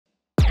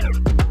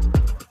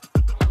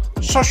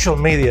Social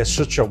media is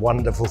such a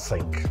wonderful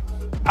thing.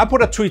 I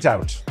put a tweet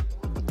out.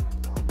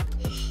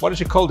 What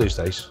is it called these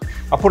days?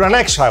 I put an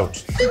X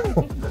out.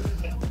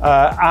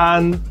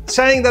 And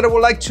saying that I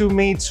would like to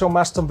meet some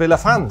Aston Villa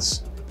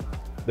fans.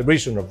 The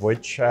reason of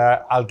which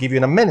I'll give you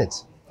in a minute.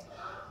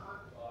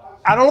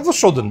 And all of a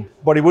sudden,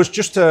 but it was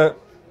just a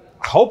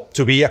hope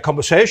to be a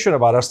conversation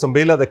about Aston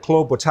Villa, the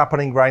club, what's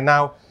happening right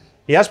now.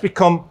 It has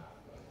become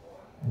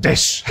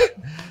this.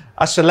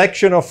 A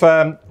selection of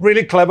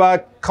really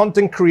clever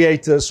content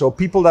creators or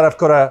people that have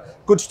got a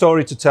good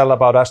story to tell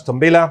about Aston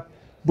Villa.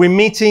 We're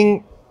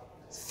meeting,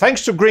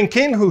 thanks to Green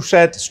King, who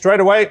said straight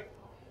away,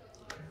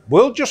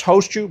 we'll just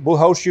host you,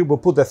 we'll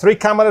put the 3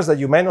 cameras that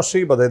you may not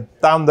see, but they're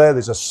down there.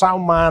 There's a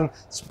sound man,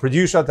 there's a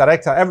producer,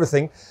 director,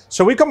 everything.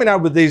 So we're coming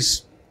out with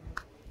this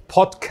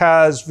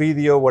podcast,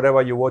 video,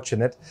 whatever you're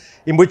watching it,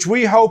 in which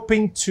we're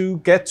hoping to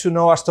get to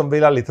know Aston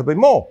Villa a little bit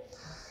more.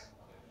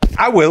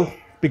 I will,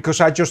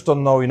 because I just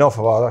don't know enough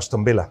about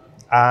Aston Villa.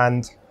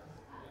 And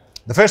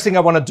the first thing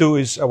I want to do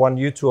is I want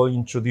you to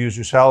introduce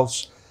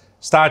yourselves,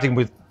 starting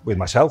with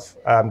myself.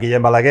 I'm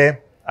Guillem Balague.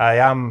 I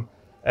am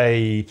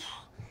a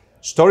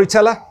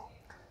storyteller,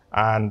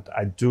 and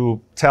I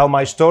do tell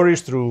my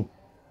stories through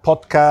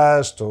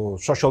podcast or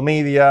social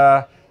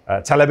media,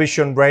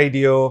 television,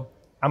 radio,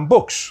 and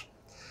books.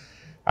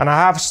 And I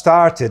have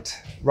started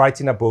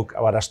writing a book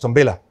about Aston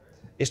Villa.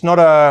 It's not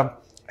a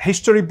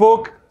history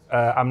book.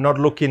 I'm not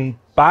looking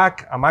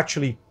back. I'm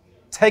actually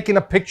taking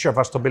a picture of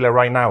Aston Villa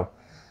right now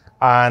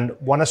and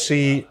want to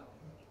see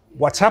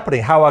what's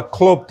happening, how a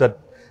club that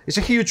is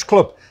a huge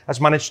club has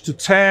managed to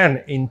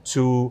turn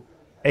into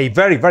a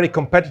very, very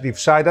competitive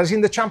side as in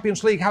the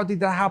Champions League. How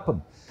did that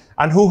happen?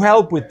 And who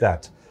helped with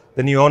that?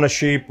 The new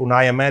ownership,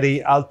 Unai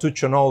Emery, I'll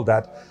touch on all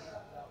that.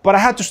 But I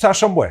had to start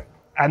somewhere.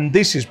 And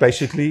this is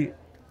basically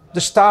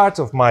the start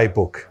of my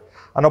book.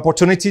 An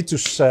opportunity to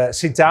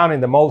sit down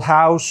in the Mold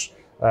House,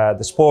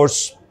 the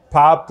sports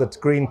pub that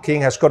Green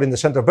King has got in the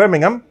centre of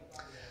Birmingham.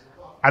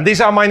 And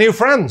these are my new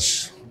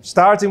friends,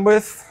 starting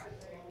with...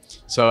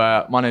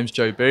 So my name's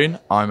Joe Boone.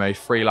 I'm a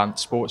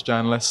freelance sports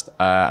journalist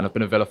and I've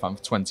been a Villa fan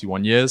for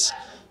 21 years.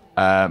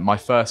 My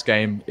first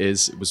game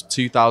was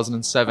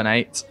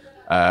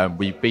 2007-08.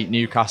 We beat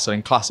Newcastle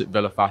in classic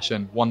Villa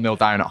fashion, 1-0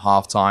 down at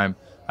half-time.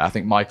 I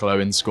think Michael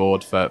Owen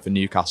scored for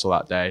Newcastle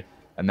that day.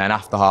 And then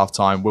after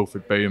half-time,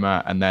 Wilfred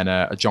Boomer and then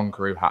a John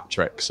Carew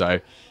hat-trick.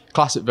 So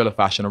classic Villa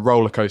fashion, a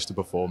roller coaster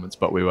performance,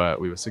 but we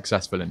were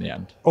successful in the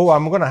end. Oh,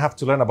 I'm going to have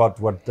to learn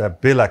about what the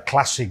Villa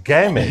classic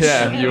game is.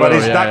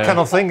 That kind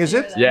of thing, is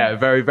it? Yeah,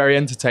 very, very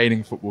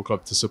entertaining football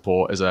club to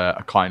support is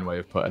a kind way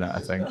of putting it, I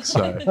think.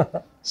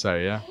 So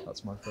yeah,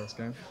 that's my first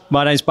game.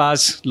 My name's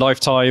Baz,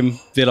 lifetime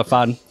Villa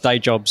fan, day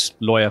jobs,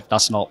 lawyer.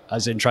 That's not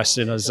as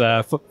interesting as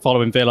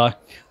following Villa.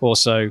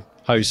 Also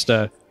host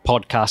a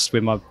podcast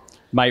with my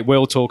mate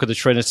Will, Talk of the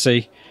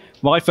Trinity.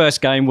 My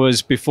first game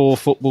was before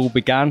football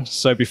began,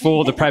 so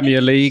before the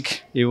Premier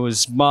League. It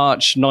was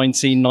March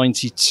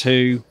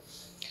 1992,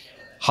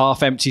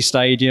 half-empty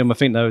stadium. I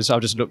think I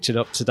just looked it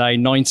up today,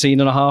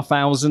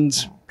 19,500,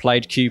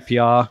 played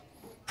QPR,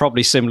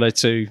 probably similar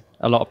to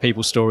a lot of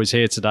people's stories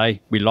here today.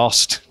 We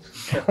lost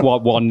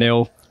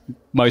 1-0.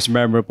 Most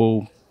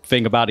memorable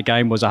thing about the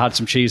game was I had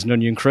some cheese and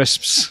onion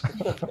crisps.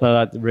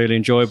 Really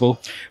enjoyable.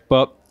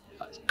 But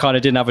kind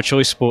of didn't have a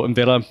choice supporting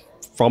Villa.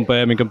 From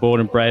Birmingham, born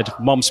and bred.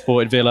 Mom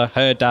supported Villa,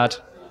 her dad,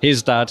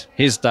 his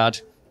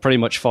dad, pretty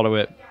much follow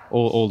it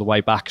all the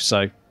way back.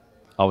 So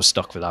I was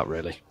stuck with that,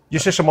 really. You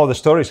say some of the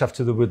stories have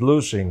to do with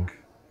losing.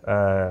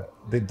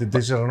 This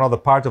is another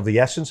part of the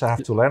essence I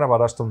have to learn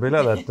about Aston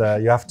Villa,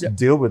 that you have to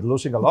deal with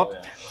losing a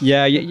lot.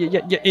 Yeah.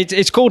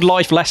 It's called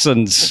life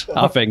lessons,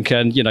 I think.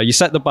 And, you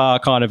set the bar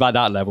kind of at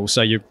that level.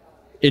 So you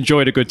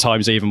enjoy the good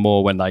times even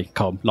more when they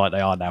come, like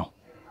they are now.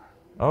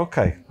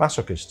 Okay,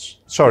 masochists.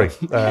 Sorry.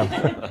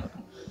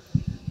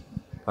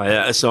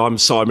 So I'm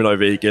Simon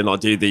O'Regan. I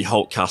do the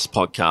Hulkcast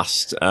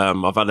podcast.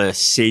 I've had a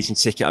season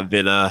ticket at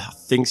Villa, I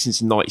think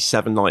since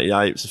 97,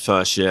 98. It was the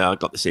first year I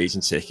got the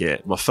season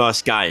ticket. My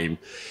first game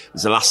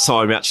was the last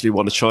time we actually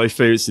won a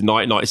trophy. It was the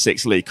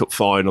 1996 League Cup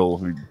final.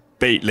 We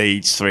beat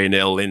Leeds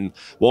 3-0 in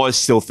what I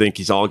still think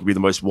is arguably the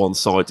most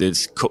one-sided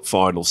cup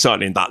final,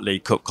 certainly in that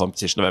League Cup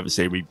competition I've ever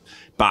seen. We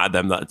battered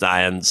them that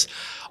day, and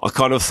I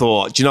kind of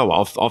thought, do you know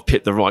what, I've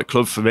picked the right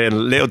club for me.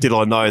 And little did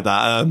I know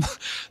that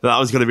that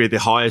was going to be the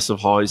highest of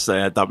highs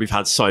there that we've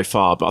had so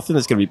far. But I think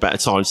there's going to be better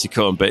times to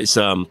come. But it's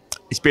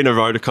been a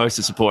roller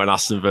coaster supporting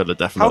Aston Villa,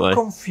 definitely. How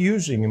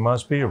confusing it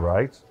must be,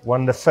 right?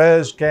 When the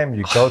first game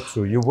you go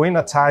to, you win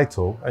a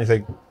title, and you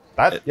think,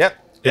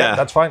 Yeah,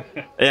 that's fine.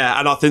 Yeah,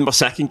 and I think my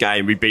second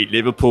game, we beat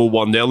Liverpool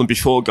 1-0. And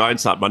before going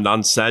to that, my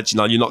nan said,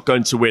 you're not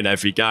going to win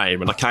every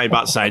game. And I came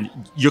back saying,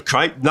 you're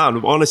correct.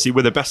 No, honestly,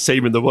 we're the best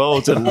team in the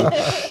world. And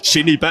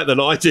she knew better than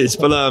I did.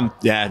 But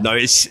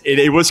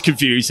it was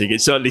confusing.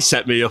 It certainly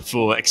set me up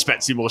for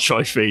expecting more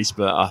trophies.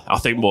 But I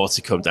think more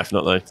to come,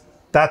 definitely.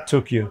 That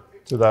took you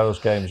to those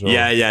games? Or?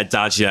 Yeah,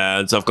 Dad, yeah.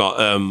 And I've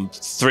got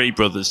 3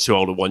 brothers, 2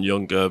 older, 1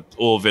 younger,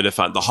 all Villa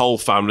fan. The whole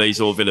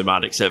family's all Villa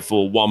man, except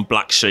for one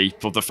black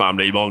sheep of the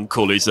family. My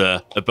uncle is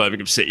a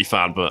Birmingham City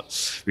fan,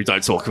 but we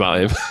don't talk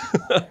about him.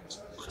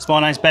 So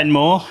my name's Ben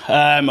Moore.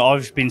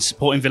 I've been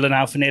supporting Villa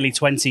now for nearly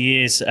 20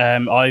 years.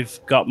 I've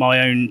got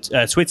my own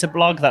Twitter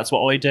blog. That's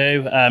what I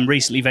do.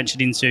 Recently ventured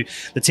into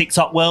the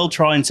TikTok world,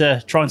 trying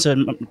to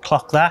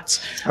clock that.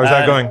 How's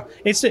that going?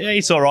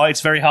 It's all right. It's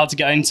very hard to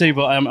get into,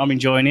 but I'm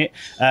enjoying it.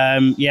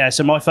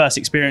 So my first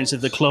experience of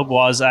the club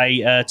was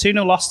a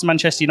 2-0 loss to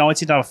Manchester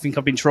United. I think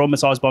I've been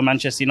traumatised by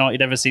Manchester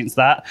United ever since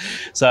that.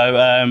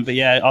 So, but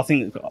yeah, I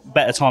think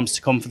better times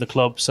to come for the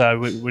club. So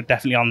we're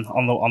definitely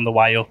on the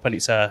way up, and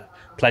it's a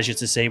pleasure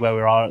to see where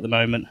we are at the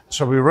moment.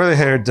 So we really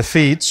heard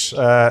defeats,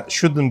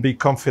 shouldn't be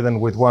confident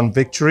with one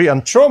victory,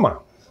 and trauma.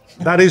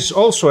 That is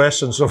also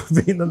essence of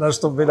being an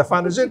Aston Villa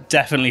fan, is it?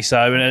 Definitely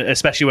so, and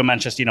especially when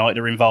Manchester United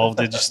are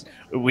involved.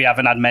 We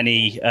haven't had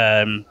many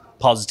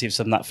positives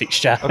from that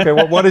fixture. Okay,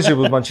 what is it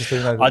with Manchester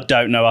United? I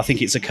don't know. I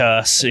think it's a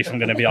curse, if I'm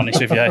going to be honest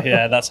with you.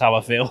 Yeah, that's how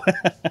I feel.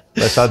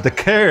 Let's add the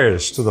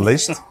cares to the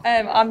list.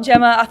 I'm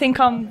Gemma. I think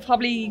I'm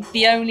probably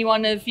the only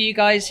one of you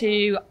guys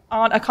who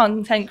aren't a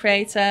content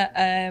creator.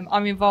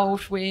 I'm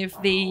involved with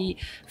the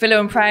Villa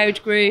and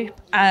Proud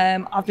group.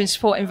 I've been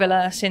supporting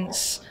Villa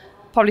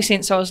probably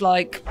since I was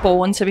like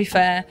born, to be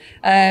fair.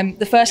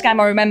 The first game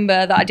I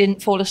remember that I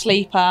didn't fall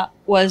asleep at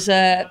was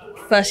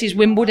versus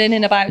Wimbledon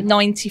in about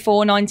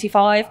 94,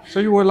 95. So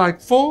you were like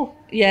 4?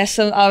 Yeah,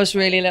 so I was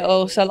really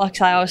little. So like I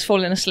say, I was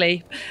falling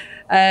asleep.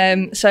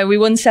 So we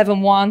won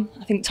 7-1.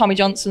 I think Tommy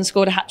Johnson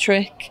scored a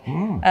hat-trick,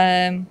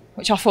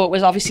 which I thought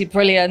was obviously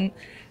brilliant.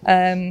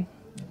 And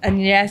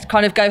yeah,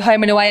 kind of go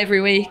home and away every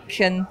week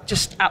and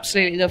just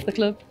absolutely love the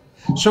club.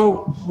 So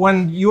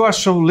when you are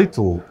so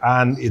little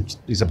and it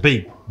is a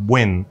big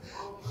win,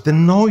 the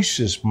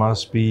noises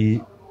must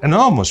be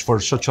enormous for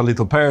such a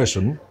little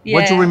person. Yeah.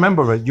 What do you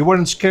remember of it? You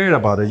weren't scared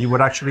about it. You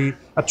were actually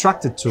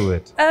attracted to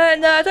it. No,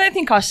 I don't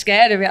think I was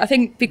scared of it. I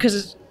think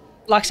because,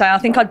 like I say, I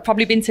think I'd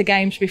probably been to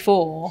games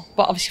before,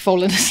 but obviously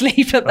fallen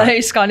asleep at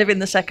those kind of in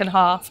the second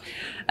half.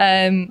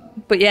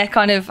 But yeah,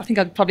 kind of, I think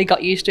I'd probably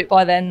got used to it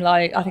by then.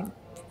 Like, I think,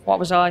 what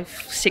was I,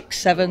 6,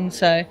 7?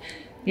 So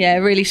yeah,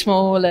 really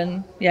small,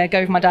 and yeah,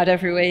 go with my dad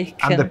every week.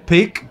 And the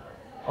peak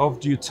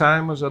of your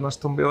time as an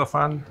Aston Villa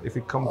fan, if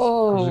it comes,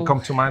 does it come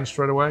to mind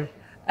straight away?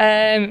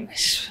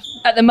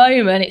 At the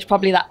moment, it's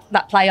probably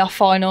that playoff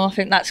final. I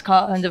think that's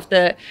kind of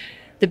the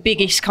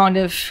biggest kind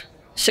of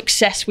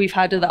success we've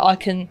had that I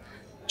can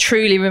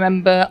truly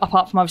remember,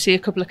 apart from obviously a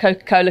couple of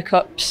Coca-Cola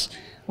Cups,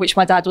 which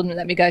my dad wouldn't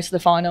let me go to the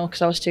final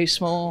because I was too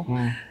small.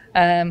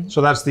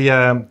 So that's the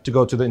to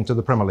go into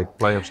the Premier League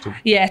playoffs too.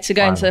 Yeah, to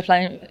go into the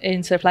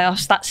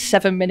playoffs. That's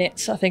 7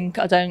 minutes. I think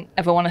I don't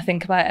ever want to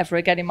think about it ever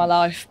again in my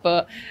life.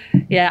 But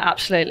yeah,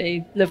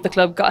 absolutely love the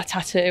club. Got a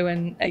tattoo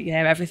and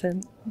yeah,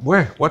 everything.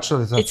 Where? What's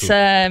the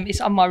tattoo?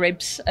 It's on my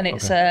ribs, and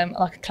it's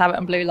like a claret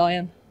and blue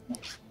lion.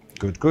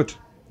 Good.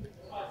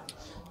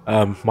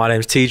 My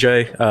name's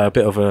TJ. A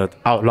bit of an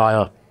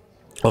outlier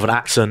of an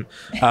accent,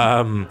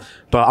 but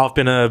I've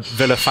been a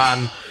Villa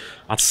fan,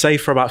 I'd say,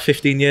 for about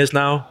 15 years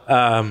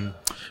now.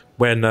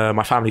 When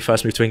my family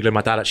first moved to England,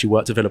 my dad actually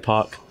worked at Villa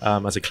Park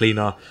as a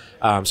cleaner,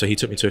 so he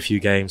took me to a few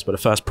games. But the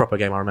first proper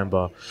game I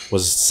remember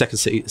was second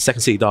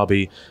city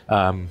derby,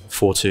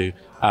 4-2.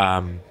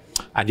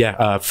 And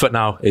yeah, Foot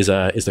Now is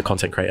the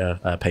content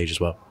creator page as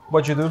well.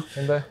 What do you do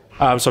in there?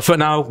 So Foot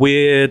Now,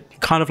 we're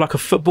kind of like a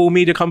football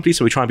media company,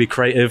 so we try and be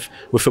creative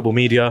with football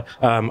media.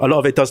 A lot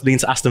of it does lean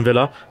to Aston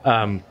Villa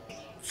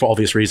for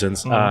obvious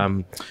reasons.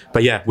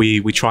 But yeah,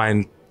 we try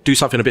and do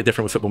something a bit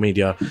different with football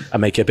media and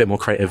make it a bit more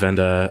creative and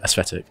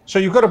aesthetic. So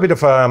you've got a bit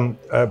of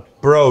a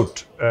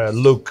broad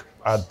look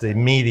at the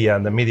media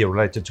and the media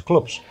related to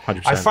clubs.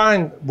 100%. I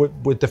find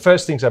with the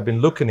first things I've been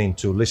looking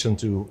into, listen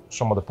to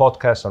some of the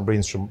podcasts and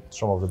reading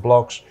some of the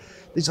blogs,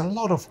 there's a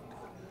lot of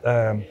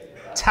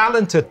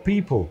talented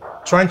people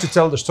trying to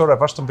tell the story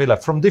of Aston Villa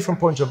from different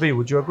points of view.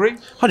 Would you agree?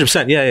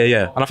 100%,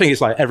 yeah. And I think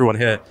it's like everyone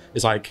here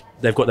is like,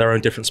 they've got their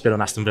own different spin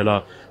on Aston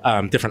Villa,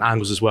 different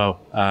angles as well.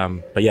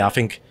 But yeah, I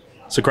think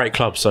it's a great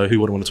club, so who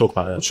wouldn't want to talk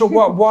about it? So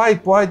why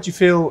do you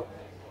feel,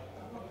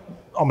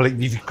 I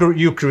mean, if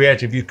you're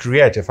creative,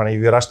 and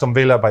if you're Aston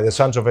Villa, by the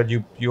sounds of it,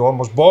 you're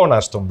almost born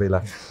Aston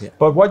Villa. Yeah.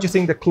 But why do you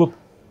think the club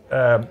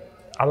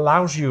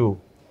allows you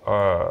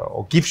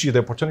or gives you the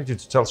opportunity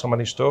to tell so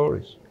many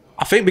stories?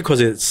 I think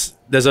because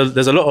there's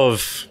a lot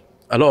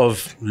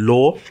of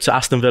lore to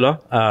Aston Villa.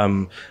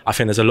 I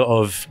think there's a lot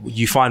of,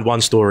 you find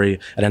one story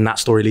and then that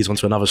story leads on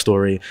to another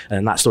story and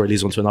then that story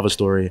leads on to another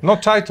story.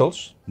 Not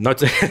titles.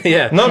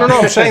 Yeah. No.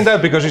 I'm saying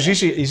that because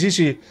it's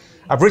easy.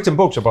 I've written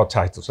books about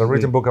titles. I've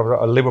written a book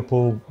about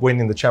Liverpool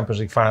winning the Champions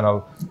League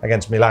final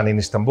against Milan in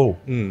Istanbul.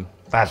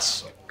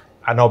 That's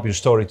an obvious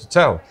story to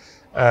tell.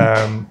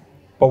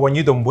 But when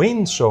you don't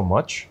win so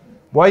much,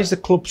 why is the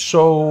club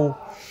so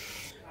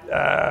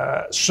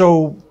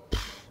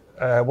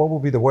what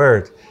would be the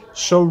word?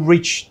 So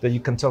rich that you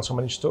can tell so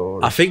many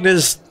stories? I think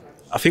there's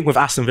I think with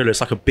Aston Villa,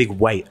 it's like a big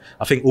wait.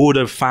 I think all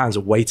the fans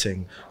are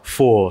waiting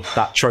for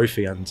that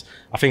trophy. And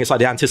I think it's like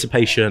the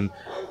anticipation,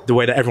 the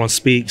way that everyone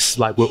speaks,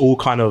 like we're all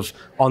kind of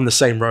on the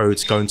same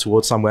roads going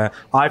towards somewhere.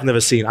 I've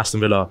never seen Aston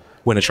Villa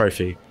win a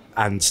trophy,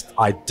 and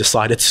I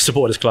decided to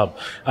support this club.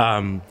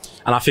 And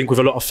I think with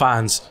a lot of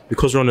fans,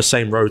 because we're on the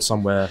same road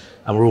somewhere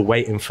and we're all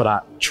waiting for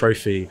that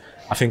trophy,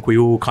 I think we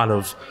all kind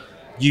of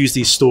use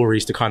these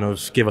stories to kind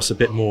of give us a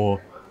bit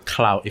more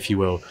clout, if you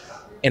will,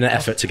 in an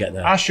effort to get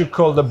there. I should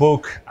call the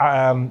book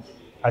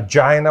A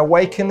Giant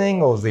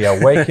Awakening, or The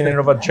Awakening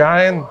of a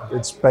Giant.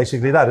 It's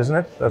basically that, isn't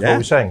it? That's what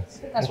we're saying.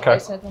 That's okay. what I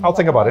said. I'll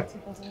think about it.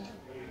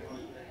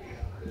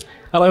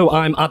 Hello,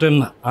 I'm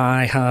Adam.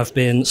 I have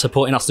been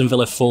supporting Aston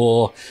Villa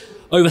for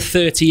over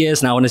 30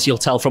 years now, and as you'll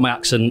tell from my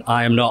accent,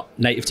 I am not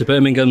native to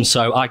Birmingham,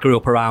 so I grew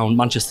up around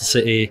Manchester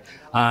City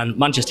and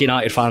Manchester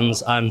United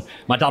fans, and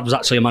my dad was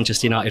actually a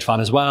Manchester United fan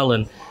as well,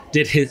 and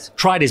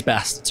tried his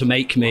best to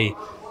make me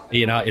a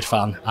United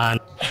fan.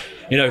 And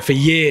you know, for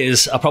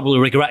years I probably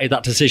regretted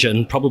that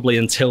decision, probably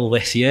until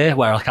this year,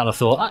 where I kind of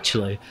thought,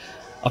 actually,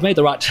 I've made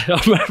the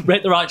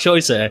right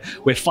choice here.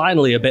 We're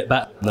finally a bit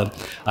better than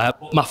them.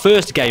 My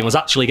first game was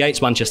actually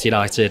against Manchester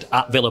United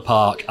at Villa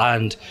Park,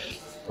 and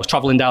I was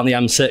travelling down the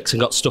M6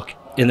 and got stuck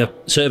in the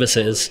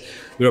services.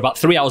 We were about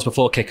 3 hours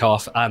before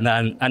kick-off, and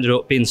then ended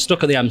up being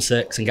stuck at the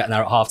M6 and getting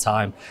there at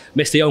half-time.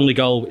 Missed the only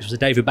goal, which was a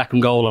David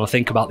Beckham goal, and I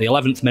think about the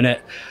 11th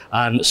minute,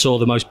 and saw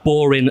the most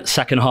boring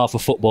second half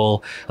of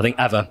football, I think,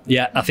 ever.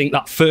 Yeah, I think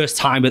that first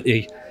time at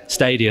the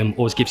stadium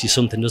always gives you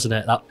something, doesn't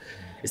it? That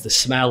it's the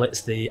smell,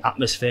 it's the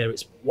atmosphere,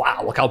 it's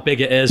wow, look how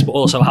big it is, but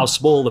also how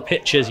small the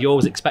pitch is. You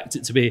always expect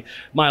it to be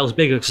miles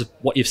bigger because of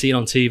what you've seen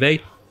on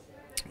TV.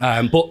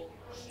 But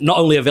not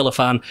only a Villa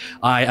fan,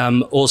 I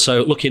am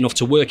also lucky enough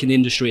to work in the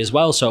industry as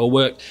well. So I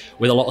work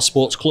with a lot of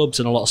sports clubs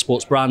and a lot of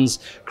sports brands,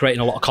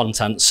 creating a lot of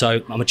content. So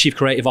I'm a chief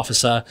creative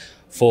officer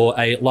for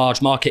a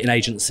large marketing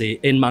agency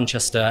in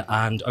Manchester.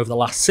 And over the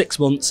last 6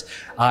 months,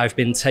 I've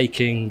been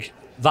taking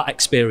that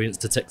experience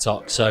to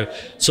TikTok. So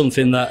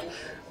something that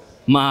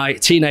my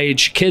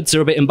teenage kids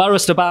are a bit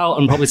embarrassed about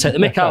and probably take the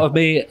mick out of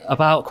me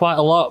about quite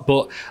a lot.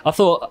 But I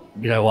thought,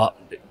 you know what?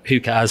 Who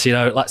cares? You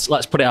know, let's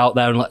put it out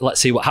there and let's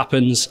see what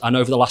happens. And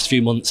over the last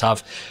few months,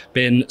 I've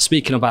been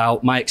speaking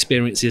about my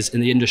experiences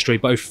in the industry,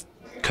 both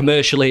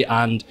commercially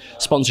and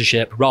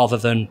sponsorship, rather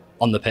than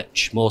on the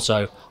pitch, more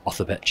so off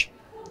the pitch.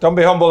 Don't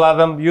be humble,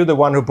 Adam. You're the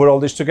one who put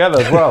all this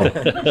together as well.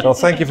 So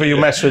thank you for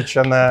your message,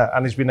 and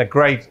it's been a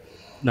great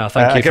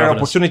thank you for an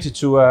opportunity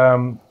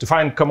to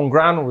find common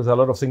ground with a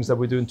lot of things that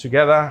we're doing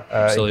together,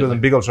 including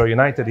Biggles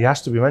United. He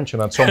has to be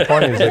mentioned at some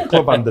point. He's the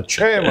club and the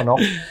chairman of.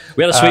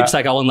 We had a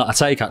sweepstake on that I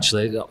take,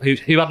 actually.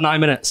 Who had 9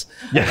 minutes?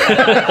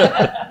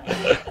 Yeah.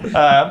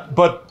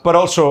 But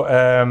also,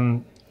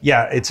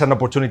 yeah, it's an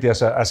opportunity,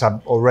 as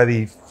I'm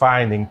already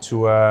finding,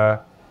 to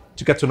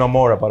get to know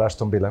more about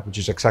Aston Villa, which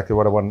is exactly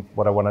what I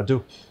want to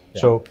do.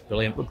 Yeah, so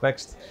brilliant. Look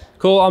next.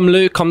 Cool, I'm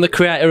Luke. I'm the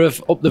creator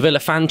of Up the Villa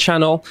fan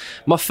channel.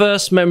 My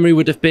first memory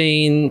would have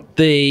been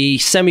the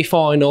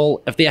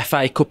semi-final of the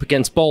FA Cup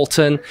against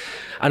Bolton.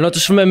 And I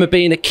just remember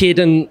being a kid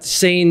and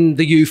seeing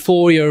the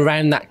euphoria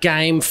around that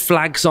game,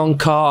 flags on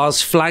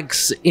cars,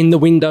 flags in the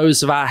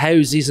windows of our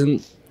houses,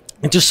 and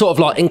it just sort of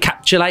like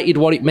encapsulated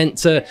what it meant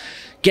to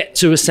get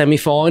to a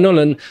semi-final.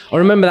 And I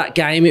remember that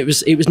game, it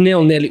was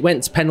 0-0, it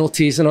went to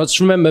penalties, and I just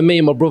remember me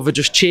and my brother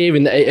just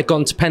cheering that it had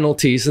gone to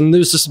penalties, and there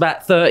was just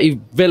about 30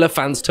 Villa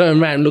fans turning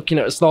around looking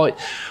at us like,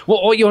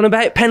 what are you on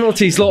about,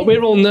 penalties? Like,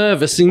 we're all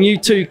nervous and you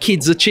two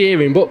kids are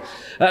cheering. But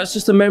it's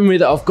just a memory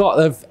that I've got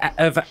of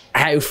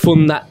how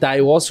fun that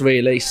day was,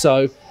 really.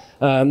 So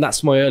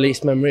that's my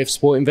earliest memory of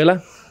supporting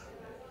Villa.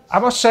 I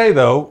must say,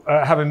 though,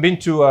 having been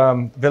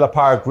to Villa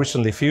Park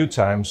recently a few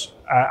times,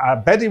 I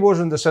bet it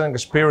wasn't the same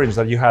experience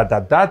that you had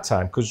at that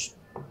time, because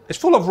it's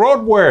full of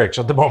roadworks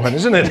at the moment,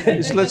 isn't it?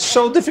 It's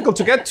so difficult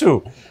to get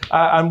to.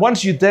 And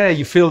once you're there,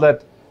 you feel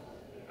that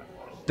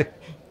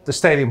the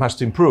stadium has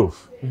to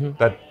improve.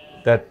 Mm-hmm.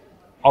 That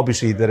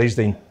obviously there is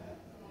the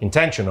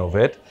intention of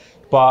it,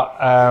 but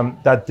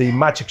that the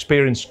match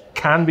experience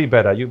can be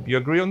better. You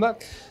agree on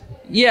that?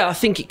 Yeah, I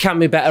think it can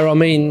be better. I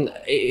mean,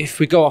 if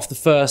we go off the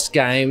first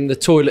game, the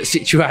toilet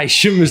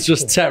situation was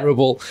just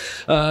terrible.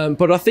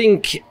 But I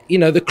think, you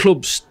know, the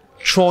club's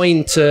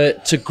trying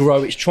to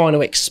grow, it's trying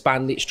to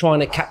expand, it's trying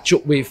to catch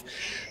up with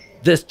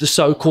the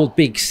so-called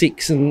Big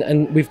Six,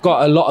 and we've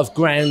got a lot of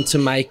ground to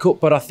make up.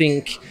 But I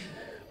think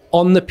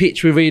on the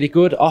pitch, we're really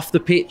good. Off the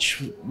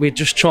pitch, we're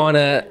just trying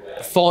to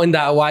find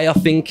our way, I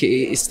think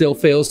it still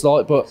feels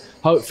like, but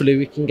hopefully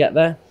we can get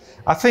there.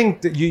 I think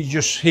that you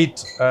just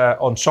hit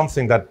on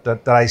something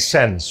that I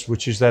sense,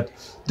 which is that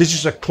this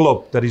is a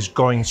club that is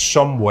going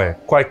somewhere,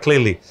 quite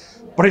clearly,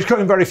 but it's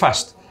going very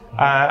fast.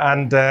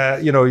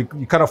 You know,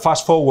 you kind of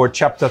fast forward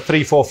chapter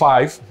 3, 4,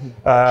 5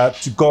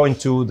 to go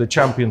into the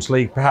Champions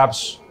League,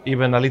 perhaps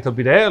even a little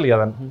bit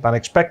earlier than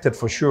expected,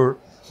 for sure.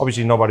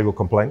 Obviously, nobody will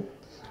complain.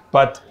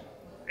 But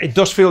it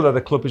does feel that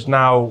the club is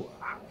now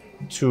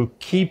to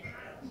keep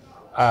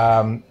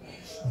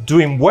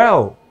doing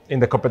well in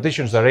the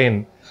competitions they're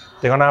in.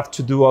 They're going to have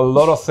to do a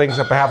lot of things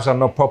that perhaps are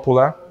not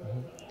popular,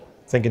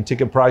 thinking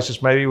ticket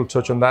prices, maybe we'll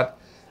touch on that.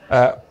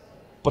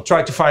 But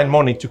try to find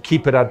money to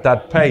keep it at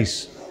that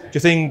pace. Do you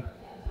think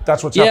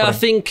that's what's happening? Yeah, I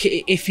think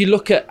if you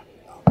look at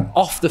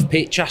off the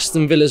pitch,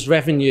 Aston Villa's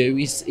revenue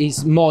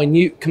is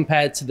minute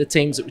compared to the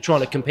teams that we're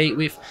trying to compete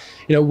with.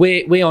 You know,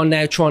 we are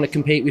now trying to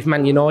compete with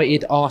Man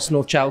United,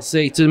 Arsenal,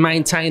 Chelsea to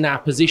maintain our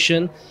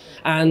position.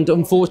 And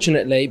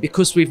unfortunately,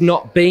 because we've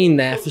not been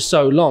there for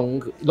so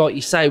long, like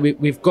you say,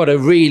 we've got to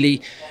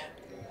really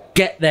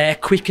get there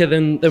quicker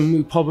than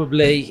we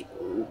probably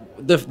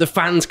the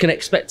fans can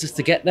expect us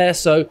to get there.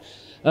 So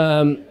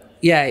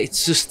yeah,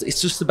 it's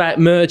just about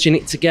merging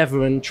it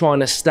together and trying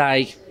to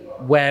stay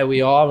where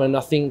we are. And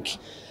I think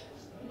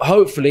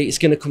hopefully it's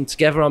going to come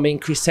together. I mean,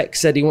 Chris Heck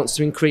said he wants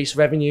to increase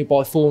revenue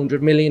by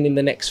 400 million in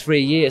the next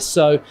 3 years.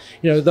 So,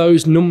 you know,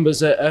 those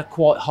numbers are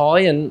quite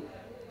high. And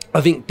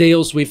I think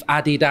deals with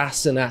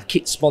Adidas and our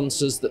kit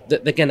sponsors that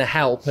they're going to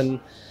help. And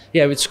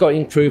yeah, we've just got to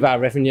improve our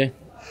revenue.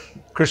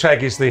 Chris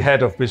Heck is the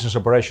head of business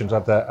operations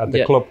at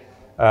the club,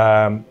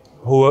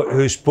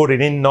 who's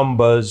putting in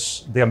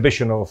numbers the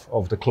ambition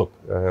of the club,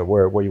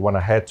 where you want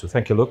to head to.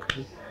 Thank you, Luke.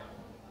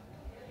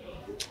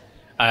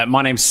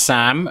 My name's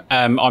Sam.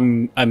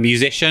 I'm a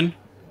musician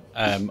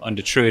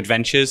under True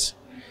Adventures,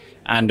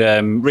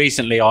 and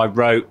recently I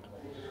wrote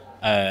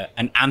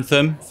an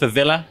anthem for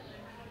Villa.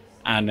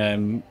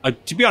 And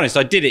to be honest,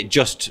 I did it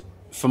just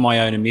for my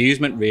own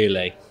amusement,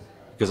 really,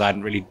 because I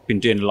hadn't really been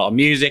doing a lot of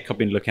music. I've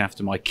been looking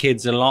after my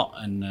kids a lot,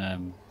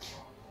 and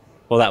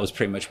well, that was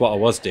pretty much what I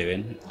was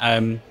doing.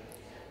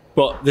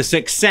 But the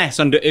success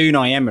under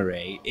Unai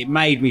Emery, it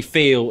made me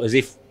feel as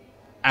if,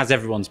 as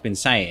everyone's been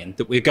saying,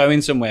 that we're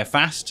going somewhere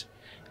fast,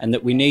 and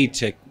that we need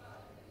to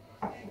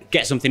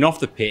get something off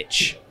the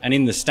pitch and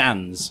in the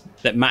stands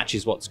that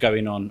matches what's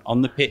going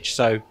on the pitch.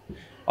 So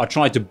I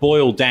tried to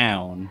boil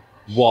down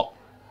what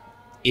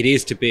it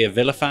is to be a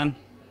Villa fan,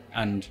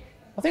 and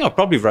I think I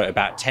probably wrote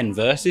about 10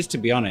 verses, to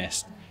be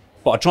honest,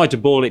 but I tried to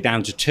boil it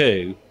down to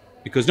 2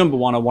 because number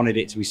one, I wanted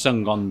it to be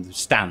sung on the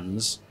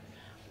stands,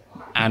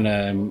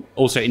 and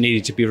also it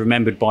needed to be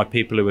remembered by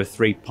people who are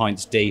 3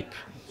 pints deep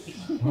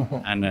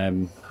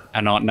and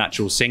aren't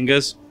natural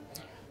singers.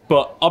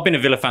 But I've been a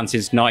Villa fan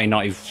since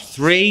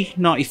 1993,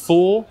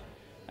 94,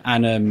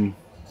 and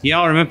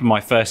yeah, I remember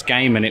my first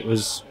game, and it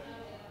was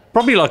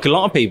probably like a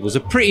lot of people, it was a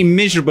pretty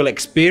miserable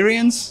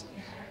experience.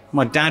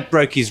 My dad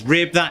broke his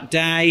rib that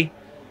day.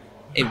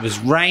 It was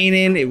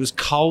raining, it was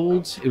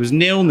cold, it was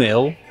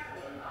 0-0.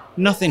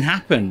 Nothing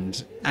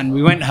happened. And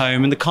we went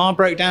home and the car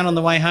broke down on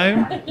the way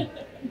home.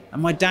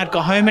 And my dad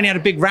got home and he had a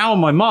big row with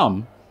my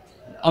mum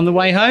on the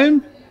way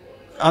home,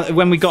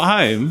 when we got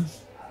home.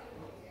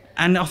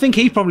 And I think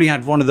he probably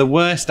had one of the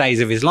worst days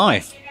of his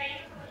life.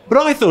 But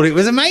I thought it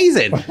was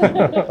amazing.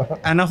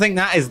 And I think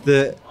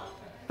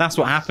that's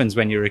what happens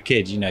when you're a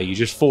kid, you know, you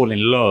just fall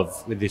in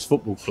love with this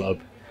football club.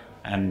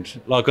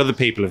 And like other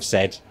people have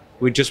said,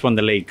 we just won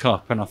the League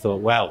Cup, and I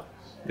thought, well,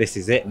 this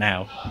is it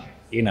now.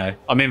 You know,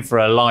 I'm in for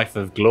a life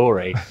of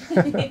glory.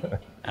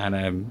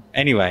 And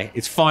anyway,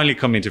 it's finally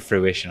coming to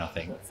fruition, I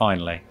think,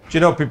 finally. Do you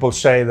know, people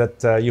say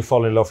that you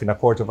fall in love in a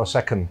quarter of a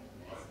second,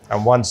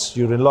 and once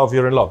you're in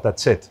love,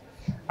 that's it.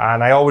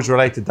 And I always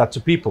related that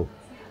to people.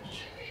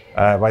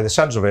 By the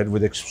sense of it,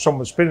 with some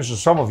experience of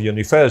some of you on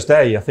your first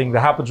day, I think that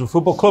happens with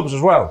football clubs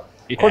as well.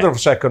 Yeah. Quarter of a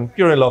second,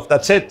 you're in love,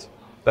 that's it.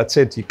 That's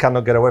it, you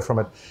cannot get away from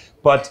it.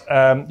 But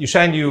you're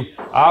saying you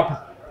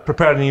are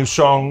preparing new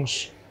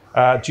songs.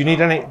 Do you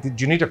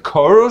need a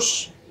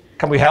chorus?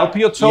 Can we help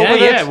you at all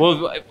with it? Yeah,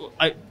 well,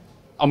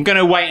 I'm going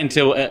to wait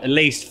until at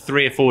least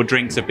 3 or 4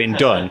 drinks have been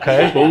done.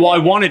 Okay. But what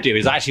I want to do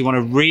is actually want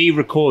to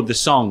re-record the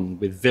song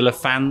with Villa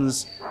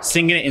fans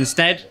singing it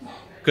instead.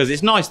 Because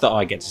it's nice that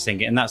I get to sing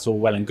it, and that's all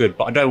well and good.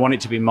 But I don't want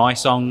it to be my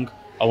song.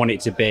 I want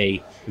it to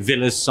be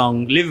Villa's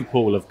song.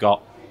 Liverpool have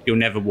got You'll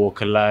Never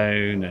Walk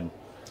Alone, and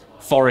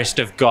Forest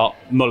have got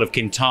Mull of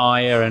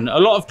Kintyre, and a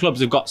lot of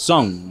clubs have got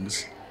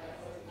songs.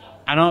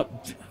 And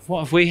what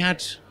have we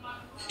had?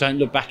 Don't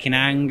Look Back in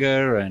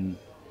Anger, and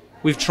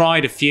we've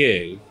tried a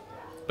few,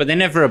 but they're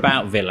never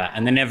about Villa,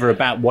 and they're never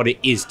about what it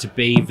is to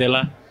be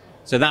Villa.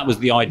 So that was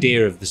the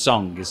idea of the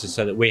song, is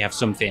so that we have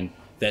something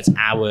that's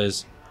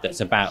ours, that's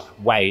about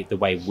the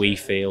way we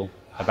feel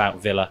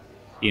about Villa,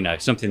 you know,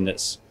 something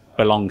that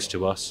belongs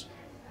to us.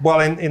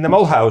 Well, in the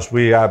Mull House,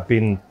 we have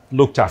been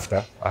looked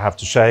after, I have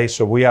to say.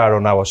 So we are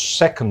on our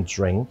 2nd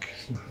drink.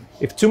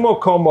 If 2 more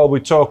come while we're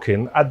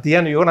talking, at the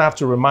end, you're going to have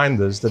to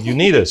remind us that you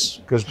need us,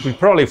 because we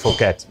probably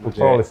forget.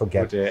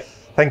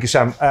 Thank you,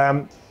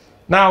 Sam.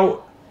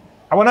 Now,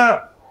 I want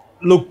to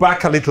look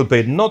back a little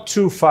bit, not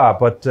too far,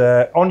 but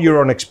on your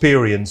own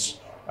experience.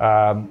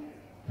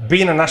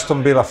 Being an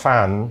Aston Villa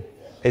fan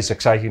is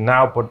exciting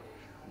now, but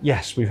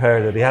yes, we've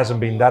heard that it hasn't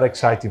been that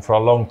exciting for a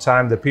long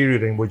time, the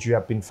period in which you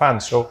have been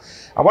fans. So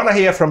I want to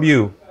hear from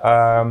you,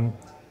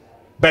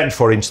 Ben,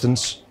 for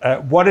instance,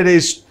 what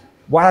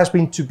has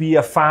been to be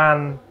a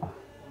fan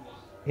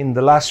in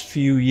the last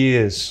few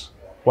years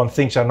when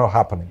things are not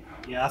happening?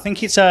 Yeah, I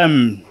think it's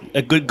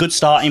a good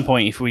starting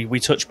point if we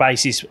touch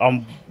bases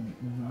on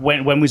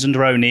when we was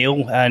under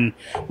O'Neill, and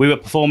we were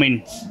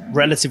performing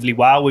relatively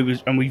well. We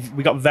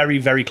got very,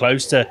 very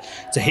close to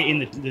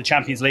hitting the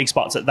Champions League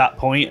spots at that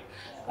point.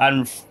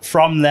 And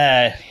from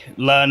there,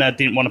 Lerner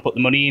didn't want to put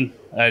the money in,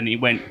 and it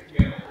went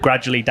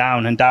gradually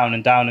down and down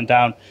and down and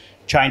down,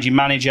 changing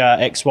manager,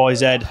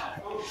 XYZ,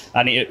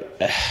 and it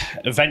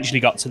eventually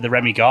got to the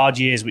Remy Gard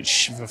years,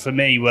 which for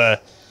me were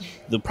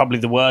probably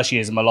the worst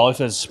years of my life,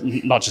 as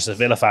not just a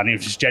Villa fan. It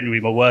was genuinely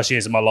my worst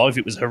years of my life.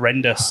 It was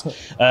horrendous.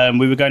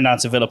 We were going down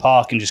to Villa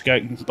Park and just go,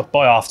 but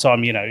by half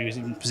time, you know, it was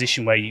in a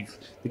position where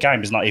the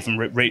game is not even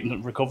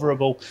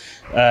recoverable.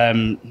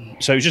 So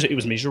it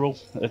was miserable.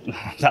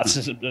 That's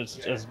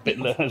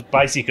as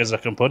basic as I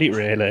can put it,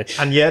 really.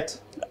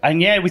 And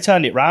yeah, we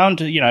turned it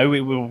round. You know, we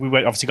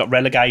obviously got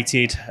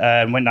relegated,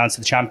 went down to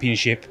the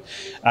Championship,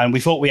 and we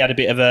thought we had a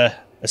bit of a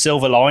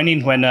silver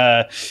lining when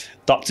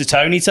Dr.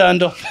 Tony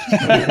turned up.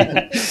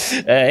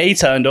 He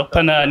turned up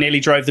and nearly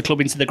drove the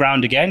club into the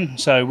ground again.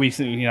 So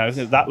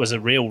that was a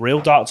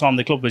real dark time.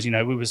 The club was,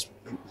 we was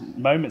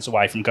moments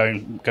away from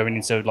going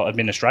into like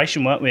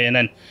administration, weren't we? And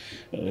then,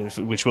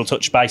 which we'll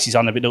touch bases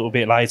on a little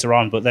bit later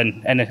on. But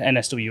then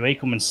NSWE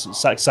come and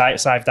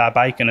saved our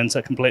bacon and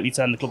completely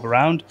turned the club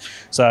around.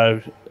 So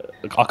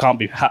I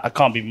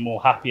can't be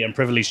more happy and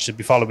privileged to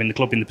be following the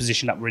club in the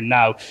position that we're in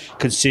now,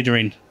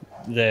 considering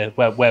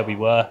where we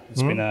were.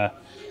 It's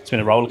been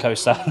a roller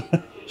coaster.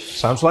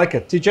 Sounds like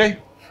it. TJ?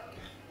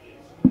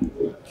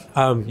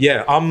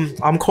 Yeah,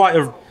 I'm quite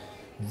a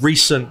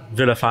recent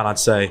Villa fan, I'd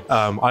say.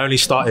 I only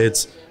started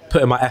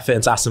putting my effort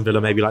into Aston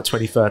Villa maybe like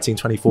 2013,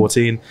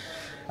 2014.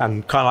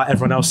 And kind of like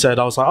everyone else said,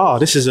 I was like, oh,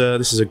 this is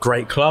a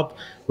great club.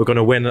 We're going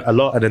to win a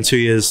lot. And then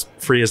 3 years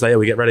later,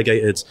 we get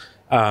relegated.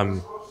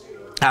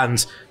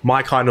 And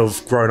my kind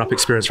of growing up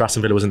experience for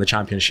Aston Villa was in the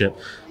Championship.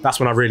 That's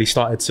when I really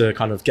started to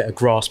kind of get a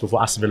grasp of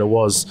what Aston Villa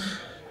was.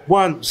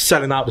 Weren't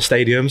selling out the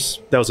stadiums.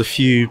 There was a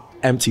few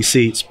empty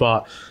seats,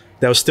 but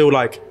there was still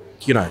like,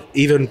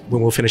 even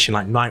when we were finishing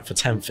like 9th or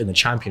 10th in the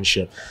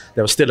Championship,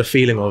 there was still a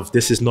feeling of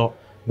this is not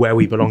where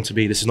we belong to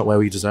be. This is not where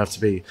we deserve to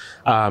be.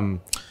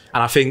 And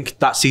I think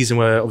that season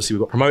where obviously we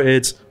got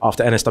promoted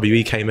after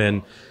NSWE came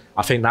in,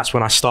 I think that's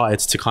when I started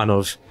to kind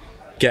of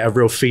get a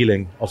real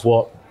feeling of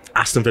what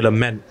Aston Villa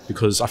meant,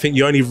 because I think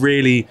you only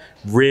really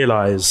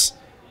realise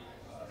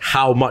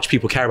how much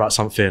people care about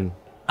something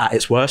at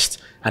its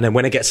worst, and then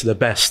when it gets to the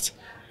best,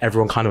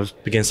 everyone kind of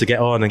begins to get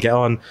on.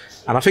 And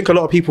I think a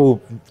lot of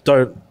people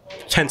don't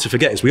tend to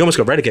forget is we almost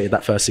got relegated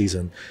that first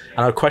season.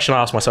 And a question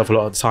I ask myself a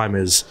lot of the time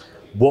is,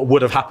 what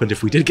would have happened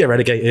if we did get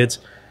relegated?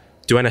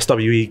 Do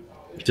NSWE,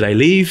 do they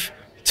leave?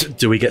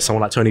 Do we get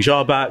someone like Tony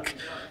Jarr back?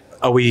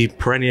 Are we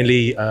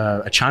perennially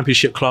a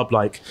Championship club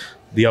like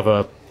the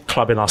other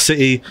club in our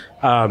city?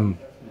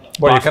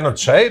 Well, you cannot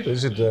say it.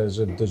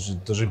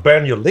 Does it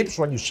burn your lips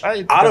when you say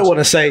it? I don't want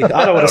to say it.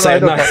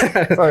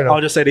 No.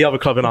 I'll just say the other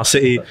club in our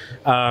city.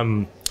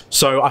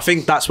 So I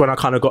think that's when I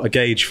kind of got a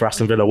gauge for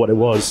Aston Villa, what it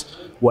was,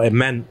 what it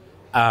meant.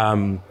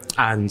 And,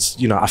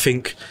 I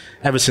think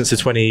ever since the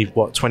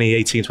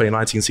 2018,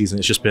 2019 season,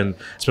 it's been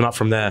up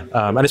from there.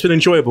 And it's been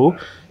enjoyable.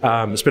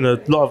 It's been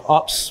a lot of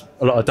ups,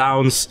 a lot of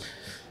downs,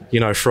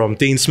 from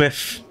Dean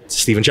Smith to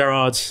Steven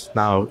Gerrard,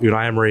 now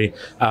Unai Emery.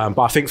 But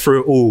I think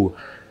through it all,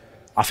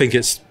 I think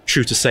it's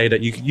true to say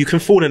that you can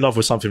fall in love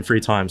with something 3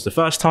 times. The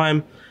first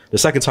time, the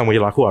second time where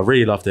you're like, oh, I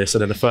really love this.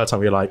 And then the third time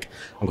where you're like,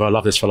 I'm going to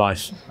love this for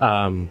life.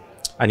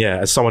 And yeah,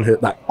 as someone who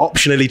that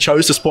optionally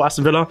chose to support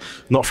Aston Villa,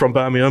 not from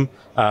Birmingham,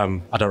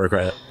 I don't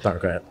regret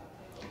it.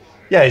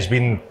 Yeah, it's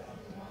been,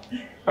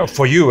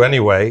 for you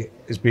anyway,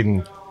 it's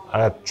been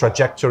a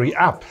trajectory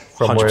up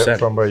from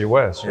where you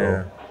were. So.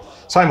 Yeah.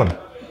 Simon?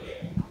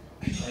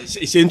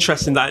 It's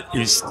interesting that it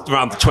was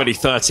around the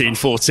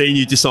 2013-14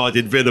 you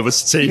decided Villa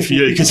was the team for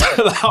you, because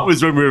that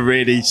was when we were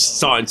really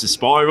starting to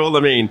spiral. I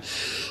mean,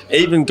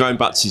 even going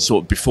back to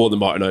sort of before the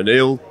Martin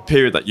O'Neill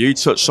period that you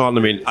touched on,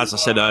 I mean, as I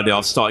said earlier,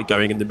 I've started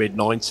going in the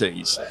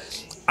mid-90s.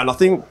 And I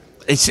think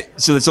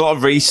so there's a lot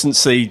of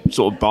recency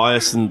sort of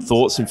bias and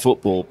thoughts in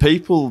football.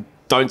 People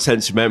don't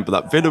tend to remember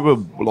that Villa were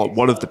like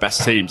one of the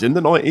best teams in the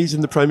 90s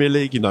in the Premier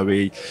League.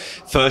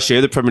 First year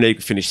of the Premier League,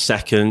 we finished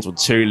second, won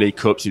 2 League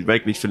Cups. We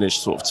regularly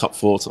finished sort of top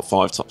 4, top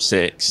 5, top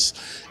 6.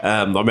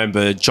 I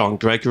remember John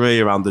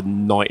Gregory around the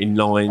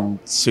 99,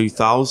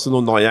 2000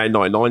 or 98,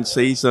 99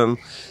 season.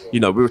 We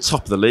were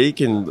top of the league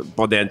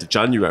by the end of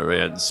January,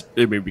 and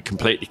we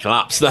completely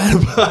collapsed there,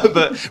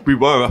 but we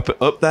were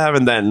up there.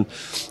 And then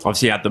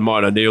obviously had the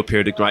Martin O'Neill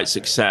period of great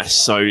success.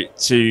 So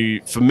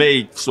for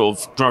me, sort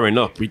of growing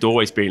up, we'd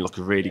always been like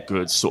a really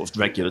good sort of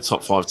regular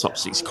top 5, top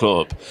 6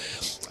 club.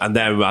 And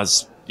then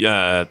as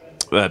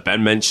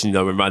Ben mentioned,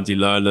 when Randy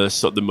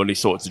Lerner, the money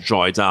sort of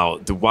dried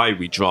out, the way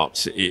we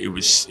dropped, it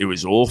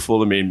was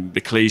awful. I mean,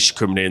 McLeish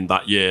coming in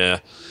that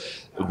year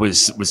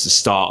was the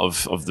start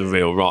of the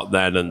real rot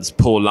then, and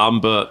Paul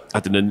Lambert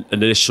had an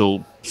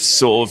initial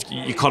sort of,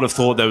 you kind of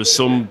thought there was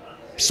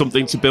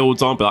something to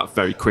build on, but that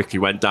very quickly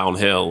went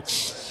downhill.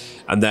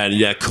 And then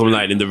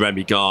culminating in the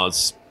Remy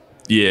Gard's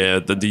year,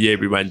 the year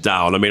we went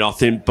down. I mean, I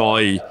think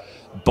by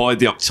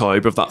the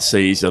October of that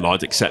season,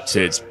 I'd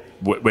accepted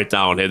we're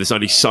down here. There's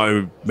only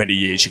so many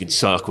years you can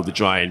circle the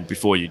drain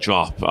before you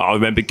drop. I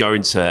remember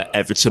going to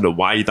Everton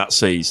away that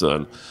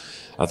season.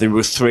 I think we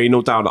were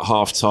 3-0 down at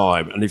half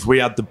time. And if we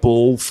had the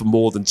ball for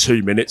more than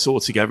 2 minutes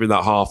altogether in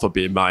that half, I'd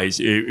be amazed.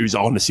 It was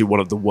honestly one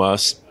of the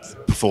worst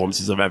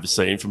performances I've ever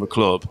seen from a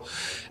club.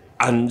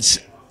 And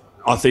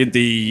I think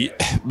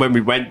when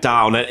we went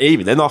down,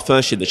 even in our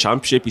first year in the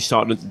Championship, we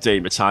started under Di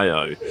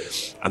Matteo.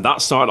 And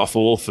that started off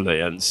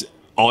awfully. And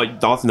I think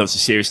there was a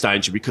serious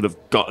danger. We could have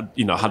got,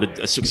 had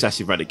a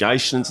successive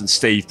relegations. And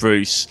Steve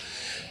Bruce,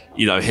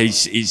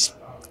 he's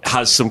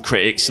has some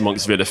critics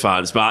amongst Villa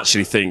fans, but I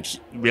actually think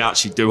we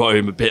actually do owe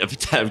him a bit of a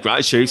debt of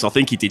gratitude. So I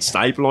think he did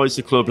stabilise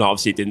the club, and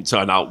obviously it didn't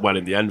turn out well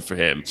in the end for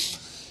him.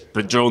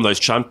 But during those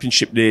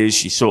Championship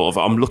years,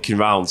 I'm looking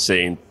around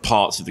seeing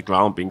parts of the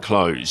ground being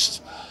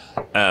closed.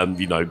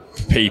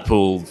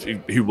 People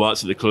who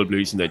worked at the club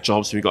losing their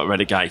jobs when we got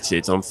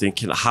relegated. I'm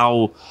thinking,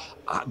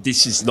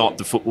 this is not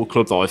the football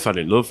club that I fell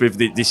in love with.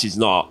 This is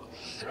not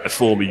a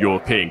former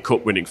European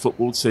Cup winning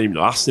football team.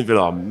 Aston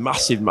Villa are a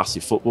massive,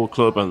 massive football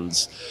club,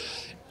 and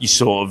you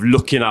sort of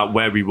looking at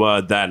where we were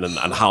then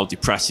and how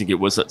depressing it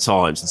was at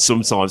times. And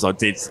sometimes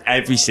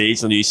every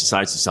season I used to say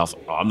to myself,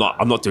 I'm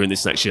not doing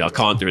this next year. I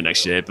can't do it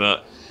next year.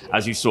 But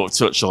as you sort of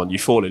touch on, you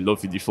fall in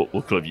love with your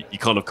football club. You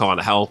kind of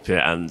can't help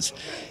it. And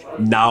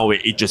now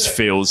it just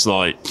feels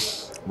like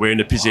we're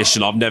in a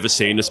position I've never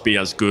seen us be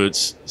as good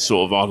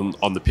sort of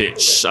on the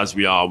pitch as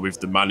we are with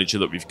the manager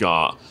that we've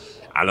got.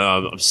 And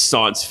I'm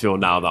starting to feel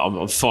now that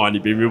I'm finally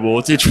being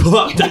rewarded for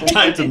that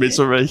decade of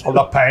misery. All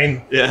that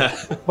pain. Yeah.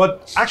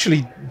 But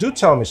actually, do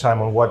tell me,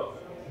 Simon,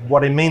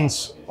 what it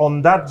means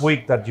on that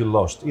week that you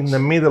lost, in the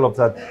middle of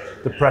that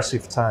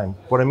depressive time,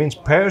 what it means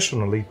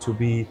personally to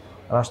be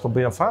an Aston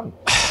Villa fan.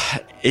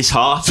 It's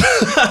hard.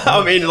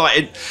 I mean,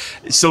 I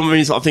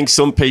think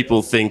some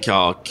people think,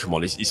 oh, come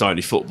on, it's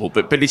only football,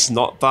 but it's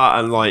not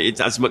that. And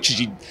as much as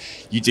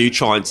you do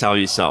try and tell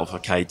yourself,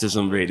 okay, it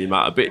doesn't really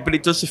matter, but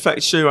it does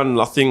affect you. And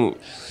I think,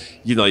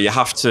 you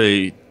have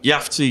to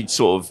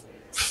sort of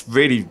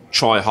really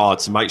try hard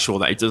to make sure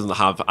that it doesn't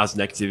have as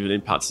negative an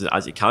impact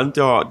as it can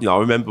do. I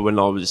remember when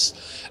I was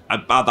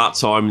at that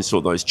time in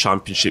sort of those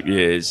Championship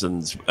years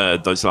and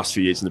those last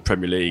few years in the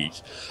Premier League,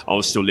 I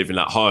was still living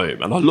at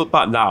home, and I look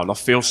back now and I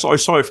feel so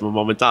sorry for my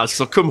mum and dad, because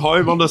I come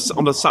home on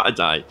a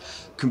Saturday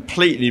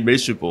completely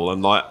miserable,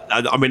 and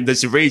I mean,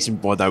 there's a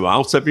reason why they were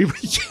out every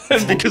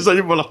weekend because they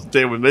didn't want to have to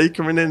deal with me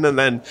coming in. And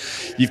then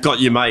you've got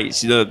your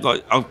mates,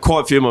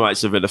 quite a few of my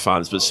mates are Villa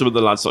fans, but some of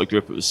the lads that I grew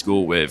up at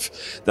school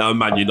with, they were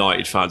Man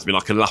United fans. I mean, I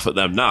can laugh at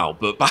them now,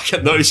 but back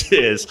in those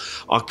years,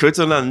 I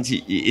couldn't. And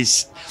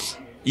it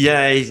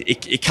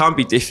can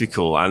be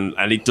difficult,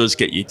 and it does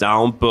get you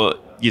down,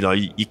 but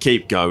you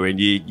keep going.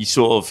 You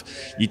sort of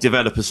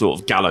develop a sort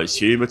of gallows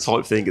humour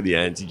type thing at the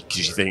end,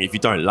 because you think if you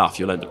don't laugh,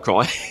 you'll end up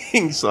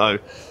crying. So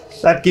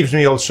that gives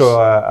me also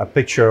a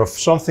picture of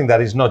something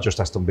that is not just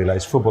Aston Villa,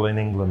 it's football in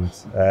England.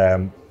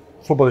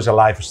 Football is a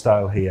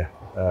lifestyle here.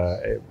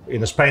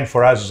 In Spain,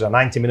 for us, it's a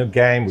 90-minute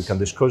game. We can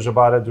discuss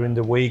about it during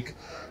the week,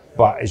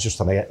 but it's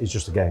just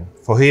a game.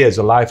 For here, it's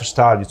a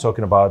lifestyle. You're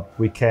talking about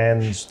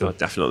weekends. Oh,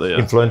 definitely, yeah.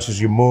 Influences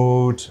your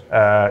mood.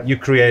 You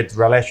create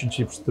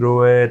relationships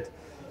through it.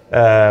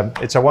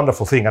 It's a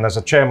wonderful thing, and as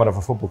a chairman of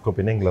a football club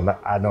in England,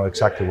 I know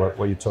exactly what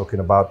you're talking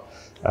about.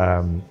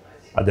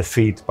 A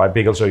defeat by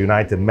Biggles or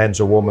United,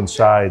 men's or women's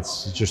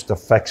sides, it just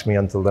affects me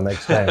until the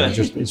next game.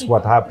 It's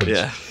what happens.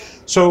 Yeah.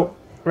 So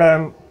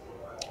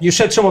you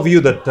said some of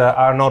you that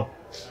are not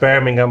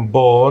Birmingham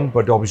born,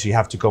 but obviously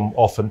have to come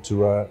often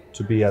to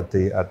be at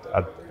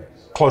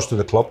close to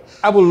the club.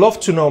 I would love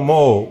to know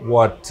more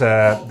what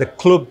the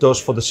club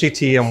does for the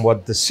city and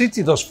what the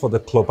city does for the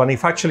club, and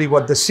if actually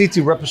what the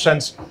city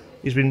represents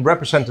is being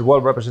well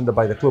represented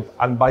by the club,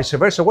 and vice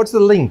versa. What's the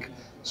link,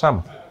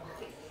 Sam?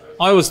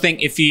 I always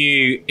think if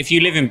you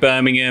live in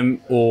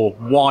Birmingham or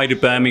wider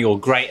Birmingham or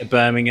greater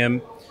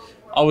Birmingham,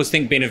 I always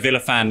think being a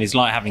Villa fan is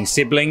like having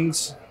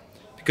siblings,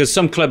 because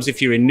some clubs,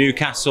 if you're in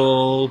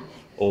Newcastle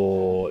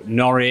or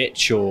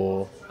Norwich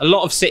or a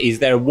lot of cities,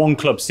 they're a one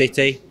club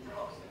city,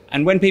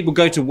 and when people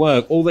go to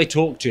work, all they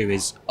talk to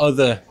is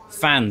other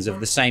fans of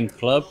the same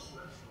club,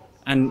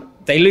 and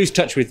they lose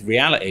touch with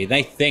reality.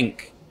 They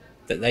think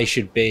that they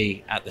should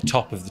be at the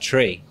top of the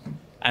tree.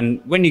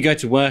 And when you go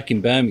to work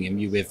in Birmingham,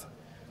 you're with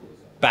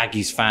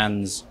Baggies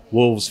fans,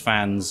 Wolves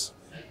fans,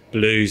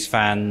 Blues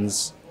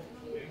fans.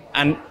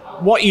 And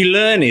what you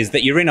learn is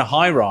that you're in a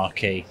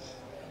hierarchy.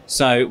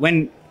 So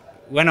when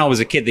I was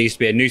a kid, there used to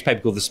be a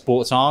newspaper called the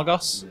Sports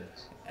Argos,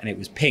 and it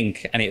was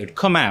pink, and it would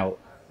come out.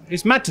 It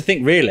was mad to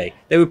think, really.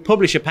 They would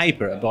publish a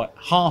paper at about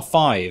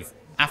 5:30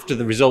 after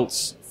the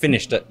results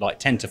finished at like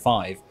 10 to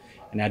 5,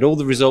 and had all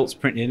the results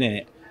printed in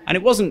it. And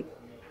it wasn't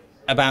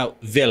about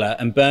Villa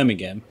and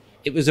Birmingham.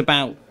 It was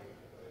about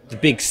the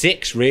big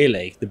six,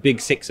 really, the big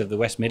six of the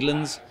West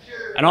Midlands.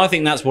 And I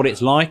think that's what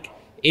it's like.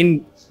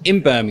 In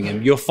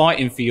Birmingham, you're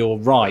fighting for your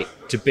right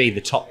to be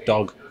the top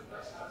dog.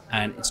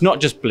 And it's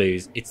not just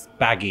Blues, it's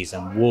Baggies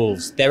and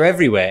Wolves. They're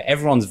everywhere.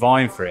 Everyone's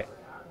vying for it.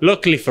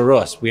 Luckily for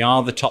us, we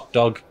are the top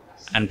dog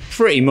and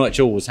pretty much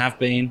always have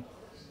been.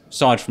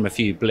 aside from a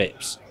few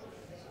blips.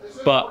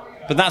 But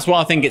that's what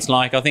I think it's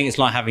like. I think it's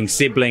like having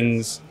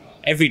siblings.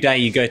 Every day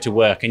you go to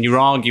work and you're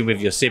arguing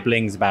with your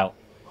siblings about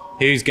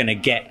who's going to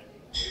get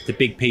the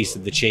big piece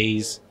of the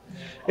cheese.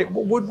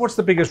 What's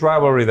the biggest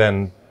rivalry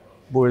then?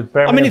 With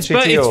Birmingham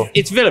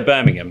it's Villa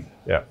Birmingham.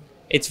 Yeah.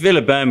 It's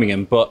Villa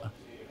Birmingham, but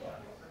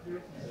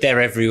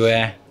they're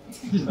everywhere.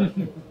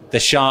 The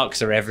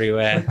Sharks are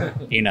everywhere,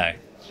 you know.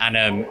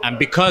 And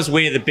because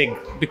we're the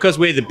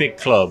big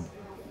club,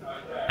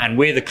 and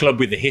we're the club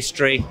with the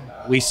history,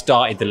 we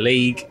started the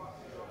league.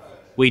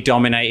 We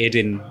dominated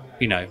in,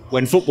 you know,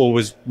 when football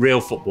was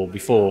real football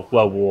before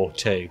World War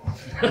II.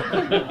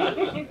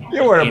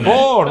 You weren't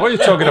born. What are you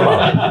talking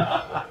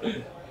about?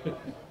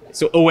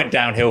 So it all went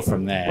downhill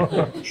from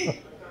there.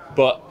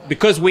 But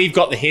because we've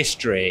got the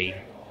history,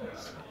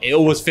 it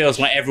always feels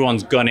like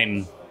everyone's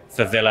gunning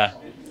for Villa,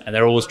 and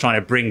they're always trying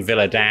to bring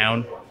Villa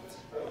down.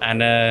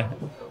 And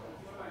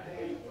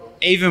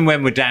even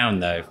when we're down,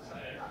 though,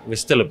 we're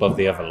still above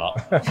the other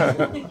lot.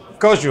 Of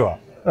course you are.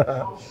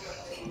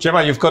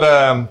 Gemma, you've got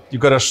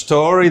a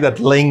story that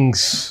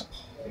links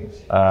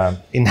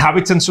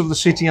inhabitants of the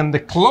city and the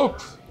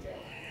club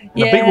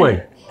in a big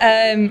way.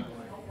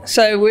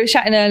 So we were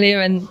chatting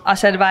earlier, and I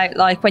said about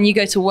like when you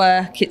go to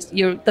work,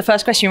 the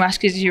first question you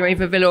ask is you're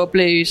either Villa or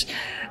Blues.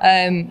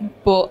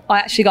 But I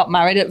actually got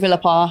married at Villa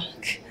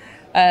Park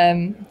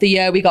the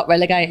year we got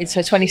relegated,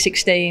 so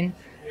 2016,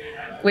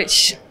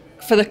 which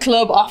for the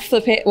club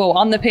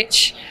on the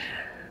pitch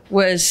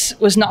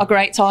was not a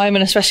great time,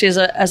 and especially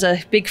as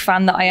a big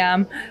fan that I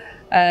am,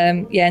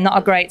 not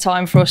a great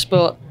time for us.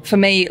 But for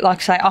me, like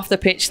I say, off the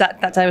pitch,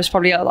 that day was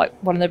probably like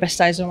one of the best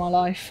days of my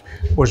life.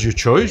 Was your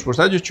choice? Was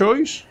that your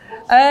choice?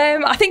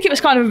 I think it was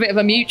kind of a bit of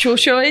a mutual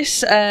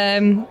choice.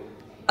 A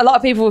lot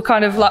of people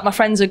kind of like my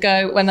friends would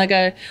go when they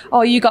go,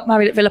 "Oh, you got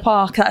married at Villa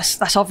Park.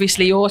 That's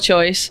obviously your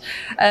choice."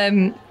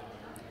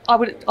 I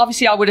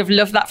would have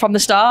loved that from the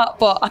start,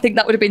 but I think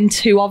that would have been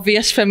too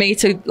obvious for me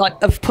to like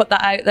have put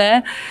that out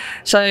there.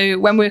 So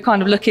when we were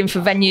kind of looking for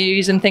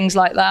venues and things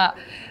like that,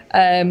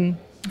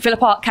 Villa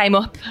Park came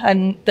up,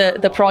 and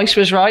the price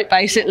was right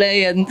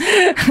basically, and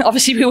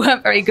obviously we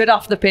weren't very good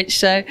off the pitch,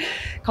 so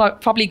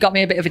probably got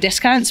me a bit of a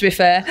discount, to be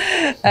fair.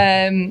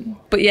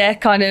 But yeah,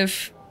 kind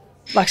of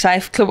like I say,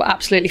 the club were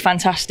absolutely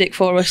fantastic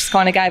for us.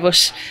 Kind of gave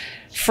us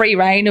free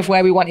reign of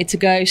where we wanted to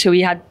go. So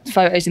we had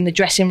photos in the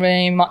dressing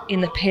room,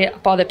 in the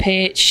pit, by the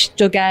pitch,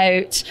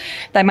 dugout.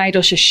 They made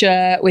us a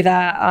shirt with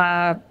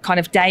our kind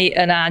of date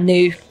and our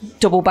new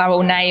double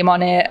barrel name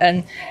on it.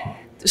 And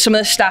some of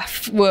the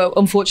staff were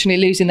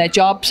unfortunately losing their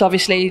jobs,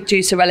 obviously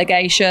due to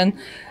relegation.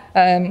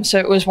 So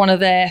it was one of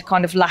their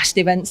kind of last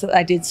events that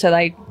they did. So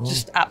they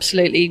just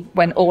absolutely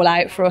went all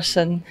out for us.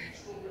 And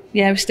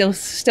yeah, we're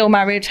still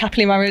married,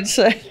 happily married,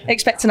 so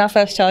expecting our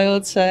first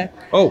child. So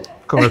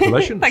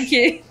congratulations! Thank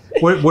you.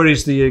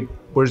 Where's the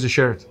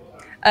shirt?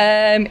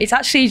 It's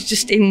actually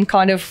just in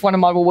kind of one of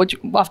my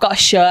I've got a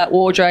shirt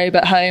wardrobe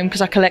at home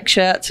because I collect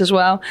shirts as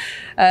well,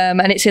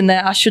 and it's in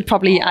there. I should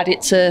probably add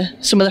it to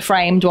some of the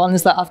framed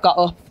ones that I've got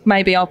up.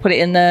 Maybe I'll put it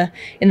in the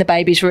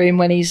baby's room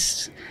when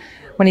he's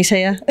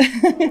here.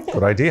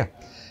 Good idea.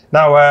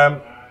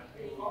 Now,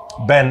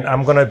 Ben,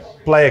 I'm going to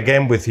play a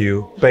game with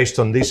you based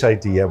on this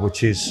idea,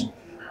 which is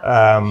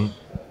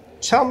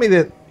tell me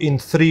that in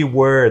 3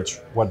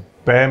 words what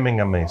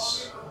Birmingham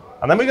is.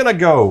 And then we're going to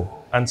go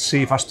and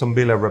see if Aston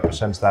Villa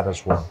represents that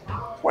as well.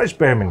 What is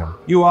Birmingham?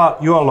 You are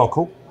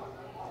local.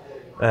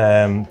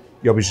 You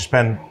obviously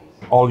spend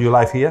all your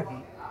life here.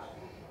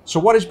 So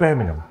what is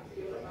Birmingham?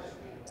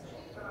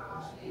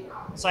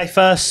 So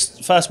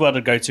first word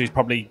I'd go to is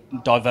probably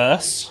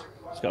diverse.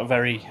 It's got a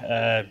very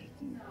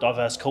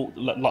diverse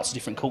lots of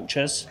different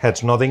cultures.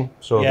 Heads nodding,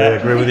 so they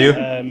agree with you.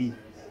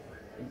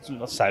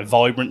 Let's say a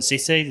vibrant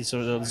city.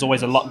 So there's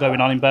always a lot going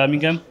on in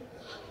Birmingham.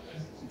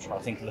 I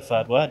think of the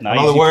third word now.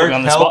 Another word,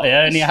 on the help. spot.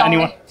 Yeah,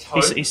 anyone?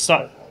 It's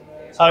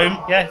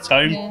home. Yeah, it's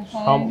home. Yeah,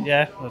 home.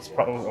 Yeah, that's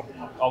probably.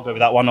 I'll go with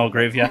that one. I'll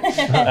agree with you.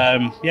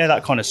 Yeah,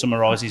 that kind of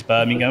summarises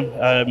Birmingham.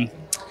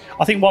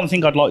 I think one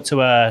thing I'd like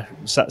to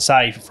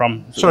say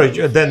from. Sorry,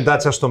 then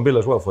that's Aston Villa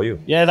as well for you.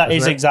 Yeah, that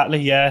is exactly.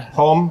 Yeah,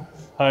 home,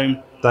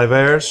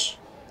 diverse,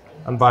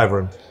 and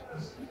vibrant.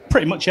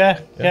 Pretty much,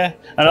 yeah.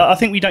 And I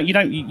think we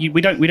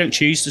don't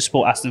choose to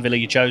support Aston Villa.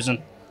 You're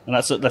chosen. And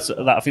I think that's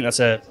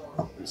a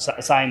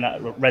saying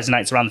that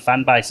resonates around the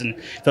fan base, and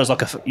feels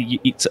like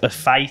it's a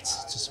fate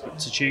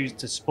to choose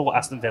to support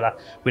Aston Villa.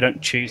 We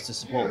don't choose to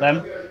support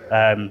them.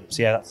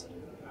 So yeah, that's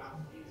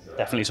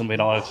definitely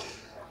something I.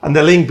 And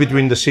the link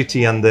between the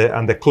city and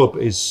the club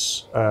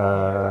is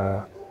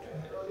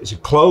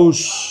it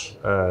close?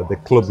 The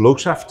club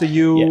looks after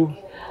you. Yeah.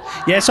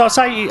 Yeah, so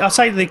I'd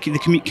say the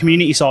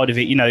community side of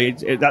it, you know,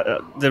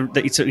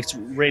 it's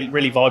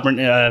really vibrant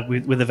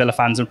with the Villa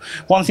fans. And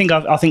one thing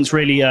I think is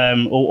really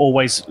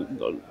always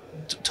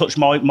touched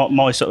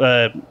my sort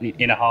of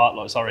inner heart.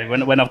 Like, sorry,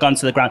 when I've gone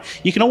to the ground,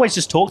 you can always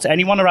just talk to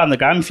anyone around the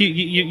ground.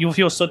 If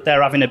you're stood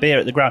there having a beer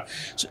at the ground,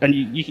 and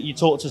you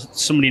talk to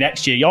somebody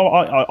next to you,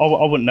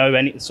 I wouldn't know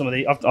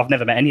I've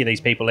never met any of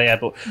these people here,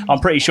 but I'm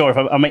pretty sure if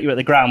I met you at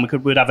the ground,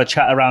 we'd have a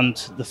chat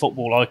around the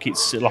football like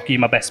it's like you're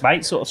my best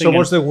mate sort of thing. So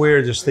what's the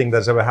weirdest thing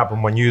that's ever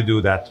happened when you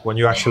do that? When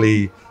you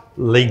actually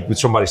link with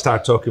somebody,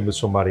 start talking with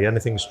somebody?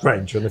 Anything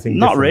strange? Anything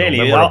not different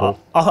really?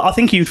 I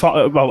think you'd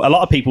find, well, a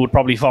lot of people would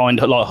probably find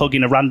like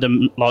hugging a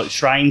random like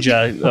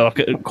stranger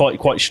quite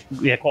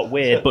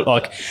weird. But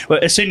like,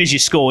 as soon as you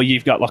score,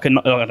 you've got like I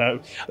don't know.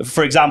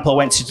 For example, I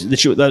went to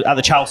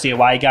the Chelsea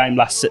away game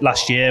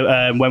last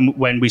year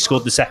when we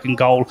scored the second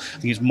goal. I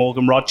think it was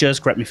Morgan Rogers.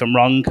 Correct me if I'm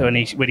wrong. When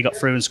he got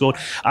through and scored,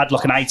 I had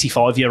like an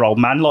 85-year-old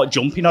man like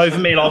jumping over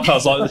me. Like I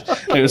was like,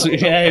 it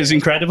was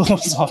incredible. It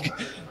was like,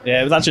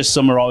 yeah, that just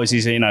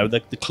summarises,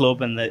 the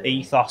club and the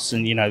ethos,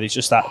 and there's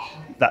just that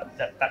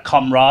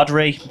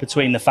camaraderie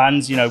between the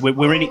fans.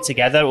 We're in it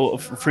together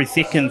through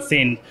thick and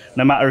thin.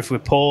 No matter if we're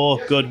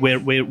poor, good,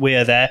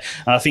 we're there.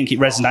 And I think it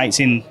resonates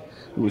in,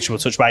 which we'll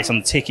touch base on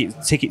the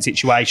ticket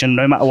situation.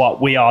 No matter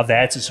what, we are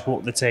there to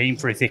support the team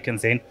through thick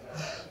and thin.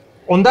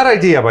 On that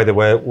idea, by the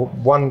way,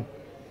 one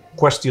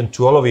question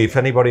to all of you: if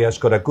anybody has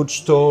got a good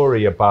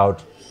story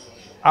about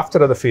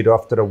after a defeat or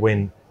after a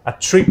win, a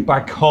trip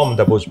back home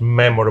that was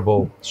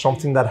memorable,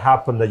 something that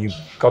happened that you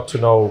got to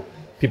know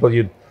people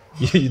you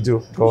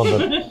do. Go on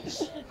then.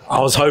 I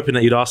was hoping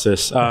that you'd ask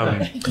this.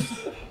 Villa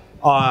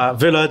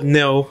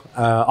 0,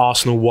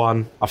 Arsenal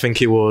 1. I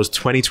think it was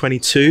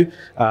 2022.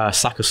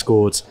 Saka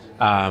scored,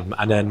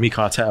 and then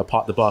Mikel Arteta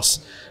parked the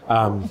bus.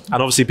 And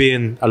obviously,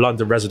 being a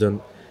London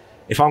resident,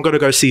 if I'm going to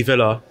go see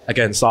Villa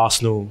against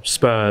Arsenal,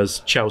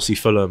 Spurs, Chelsea,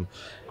 Fulham,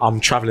 I'm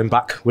travelling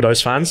back with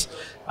those fans.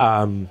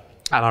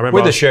 And I remember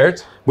with the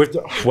shirt.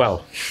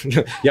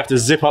 You have to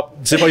zip up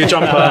your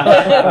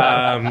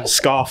jumper,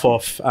 scarf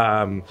off,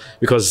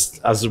 because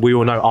as we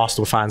all know,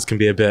 Arsenal fans can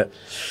be a bit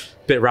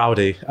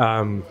rowdy.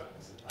 And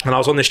I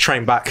was on this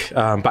train back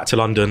to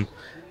London,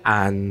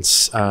 and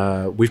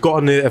we've got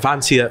on the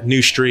Avanti at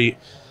New Street.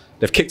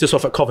 They've kicked us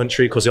off at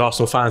Coventry because the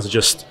Arsenal fans are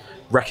just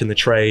wrecking the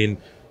train,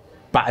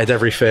 battered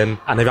everything,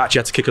 and they've actually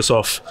had to kick us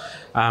off.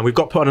 We've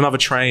got put on another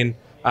train.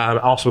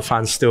 Arsenal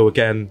fans still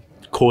again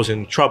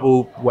causing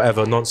trouble,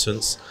 whatever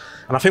nonsense.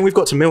 And I think we've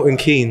got to Milton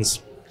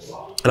Keynes,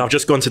 and I've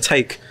just gone to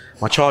take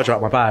my charger out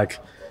of my bag.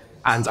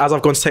 And as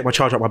I've gone to take my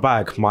charger out of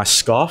my bag, my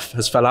scarf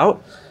has fell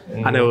out.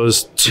 And there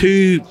was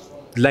two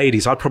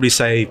ladies, I'd probably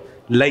say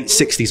late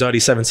 60s, early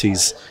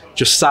 70s,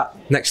 just sat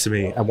next to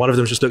me. And one of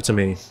them just looked at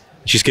me, and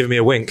she's giving me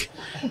a wink.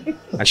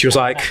 And she was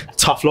like,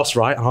 tough loss,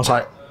 right? And I was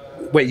like,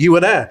 wait, you were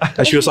there?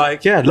 And she was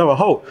like, yeah, Lower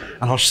Holt.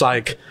 And I was just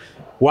like,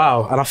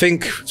 wow. And I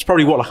think it's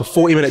probably like a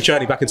 40-minute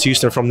journey back into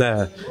Houston from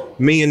there.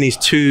 Me and these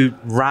two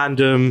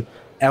random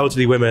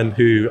elderly women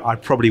who I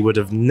probably would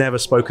have never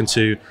spoken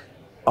to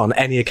on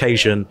any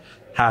occasion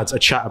had a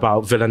chat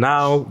about Villa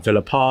now,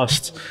 Villa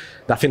past.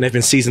 I think they've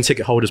been season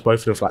ticket holders, both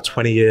of them, for like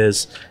 20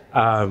 years.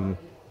 And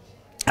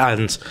I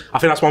think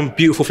that's one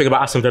beautiful thing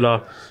about Aston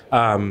Villa,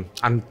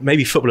 and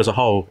maybe football as a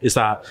whole, is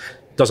that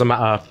it doesn't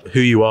matter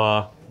who you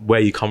are, where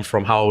you come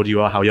from, how old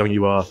you are, how young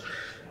you are.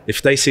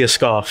 If they see a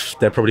scarf,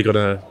 they're probably going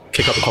to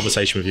kick up a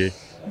conversation with you.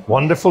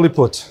 Wonderfully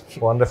put.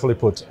 Wonderfully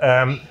put.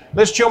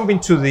 Let's jump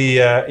into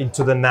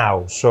the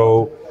now.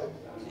 So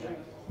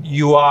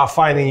you are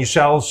finding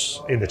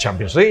yourselves in the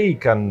Champions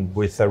League and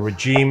with a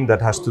regime that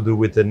has to do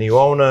with the new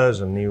owners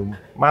and new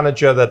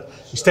manager that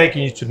is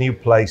taking you to new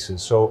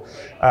places. So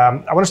I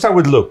want to start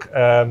with Luke.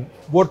 How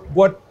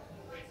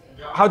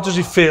does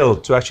it feel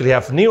to actually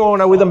have a new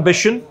owner with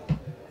ambition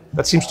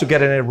that seems to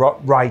get it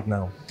right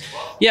now?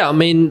 Yeah, I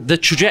mean, the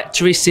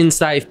trajectory since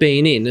they've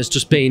been in has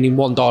just been in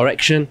one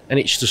direction, and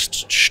it's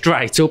just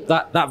straight up.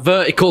 That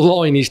vertical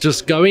line is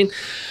just going.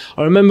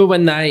 I remember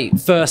when they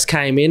first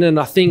came in, and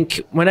I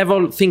think whenever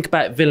I think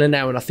about Villa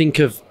now and I think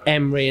of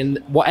Emery and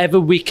whatever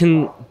we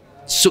can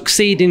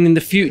succeed in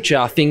the future,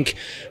 I think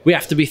we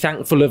have to be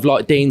thankful of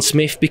like Dean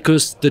Smith,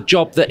 because the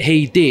job that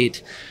he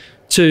did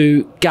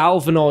to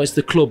galvanise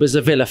the club as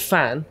a Villa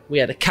fan. We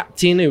had a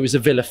captain who was a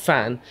Villa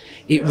fan.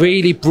 It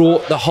really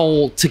brought the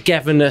whole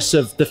togetherness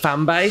of the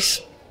fan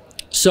base.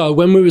 So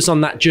when we was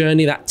on that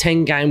journey, that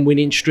 10-game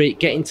winning streak,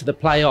 getting to the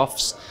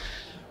playoffs,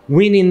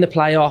 winning the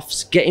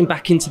playoffs, getting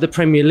back into the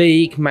Premier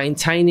League,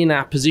 maintaining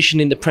our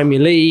position in the Premier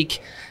League,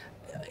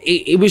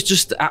 it was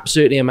just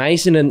absolutely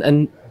amazing.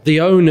 And the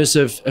owners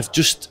have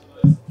just,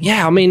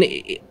 yeah, I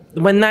mean,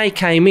 when they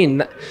came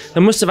in,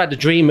 they must have had a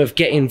dream of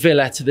getting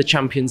Villa to the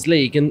Champions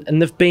League, and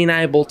they've been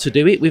able to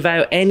do it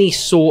without any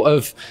sort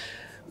of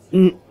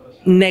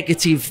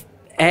negative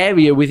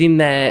area within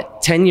their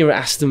tenure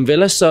at Aston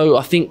Villa. So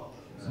I think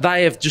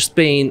they have just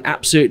been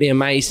absolutely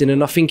amazing,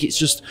 and I think it's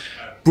just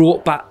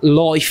brought back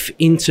life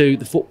into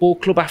the football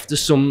club after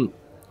some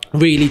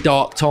really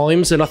dark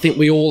times. And I think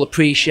we all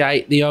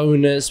appreciate the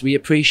owners, we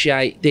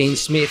appreciate Dean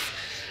Smith,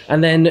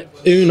 and then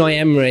Unai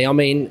Emery. I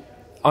mean,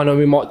 I know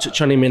we might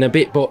touch on him in a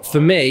bit, but for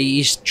me,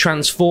 he's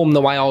transformed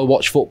the way I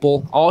watch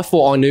football. I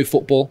thought I knew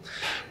football,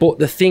 but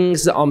the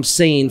things that I'm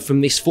seeing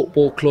from this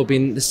football club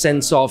in the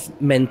sense of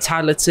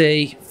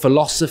mentality,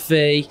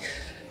 philosophy,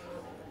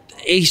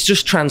 he's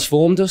just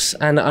transformed us.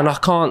 And I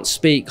can't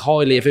speak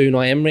highly of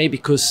Unai Emery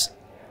because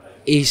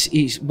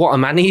he's what a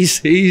man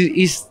he's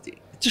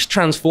just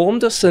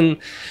transformed us. And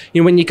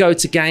when you go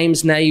to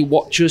games now, you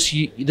watch us,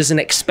 there's an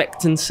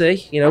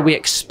expectancy. We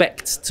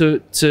expect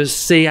to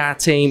see our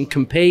team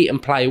compete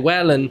and play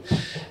well. And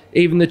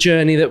even the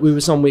journey that we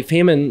was on with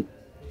him and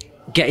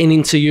getting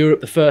into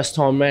Europe the first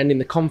time round in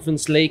the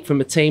Conference League from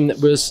a team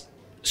that was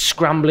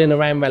scrambling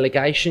around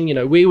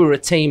relegation. We were a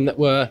team that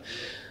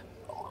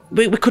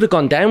we could have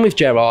gone down with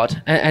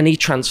Gerrard, and he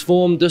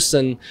transformed us.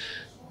 And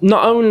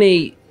not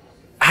only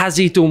has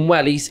he done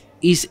well, he's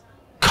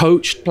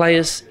coached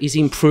players, he's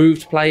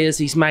improved players,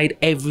 he's made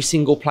every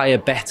single player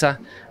better.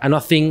 And I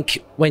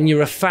think when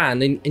you're a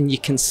fan and you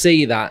can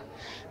see that,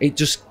 it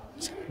just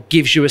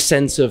gives you a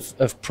sense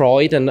of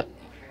pride. And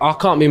I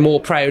can't be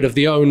more proud of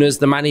the owners,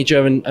 the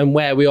manager, and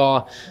where we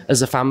are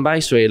as a fan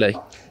base, really.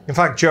 In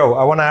fact, Joe,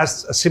 I want to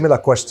ask a similar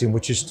question,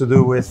 which is to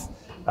do with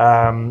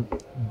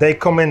they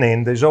coming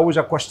in. There's always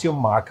a question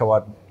mark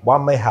about what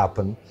may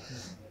happen.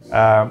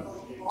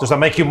 Does that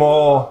make you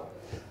more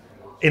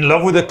in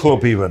love with the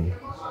club even?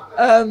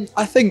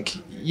 I think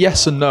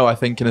yes and no. I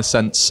think in a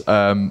sense,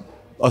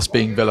 us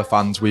being Villa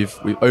fans, we've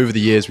over the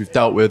years we've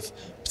dealt with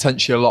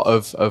potentially a lot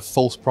of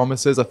false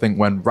promises. I think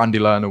when Randy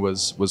Lerner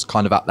was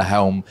kind of at the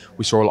helm,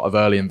 we saw a lot of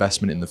early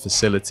investment in the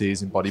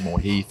facilities in Bodymore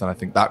Heath, and I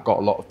think that got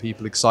a lot of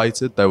people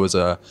excited. There was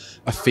a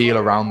feel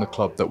around the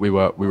club that we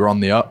were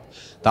on the up.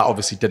 That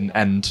obviously didn't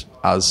end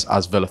as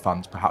Villa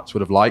fans perhaps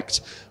would have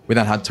liked. We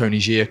then had Tony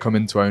Gier come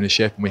into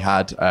ownership, and we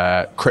had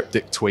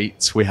cryptic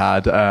tweets. We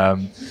had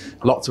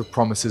lots of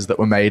promises that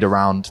were made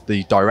around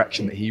the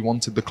direction that he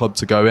wanted the club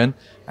to go in,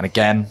 and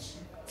again,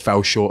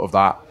 fell short of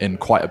that in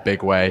quite a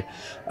big way.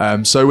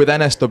 So with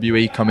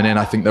NSWE coming in,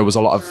 I think there was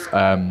a lot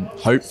of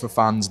hope for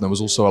fans, and there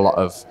was also a lot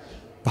of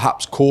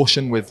perhaps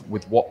caution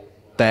with what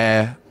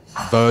their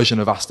version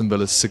of Aston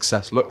Villa's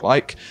success looked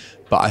like.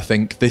 But I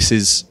think this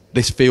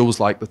feels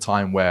like the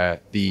time where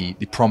the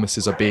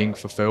promises are being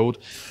fulfilled.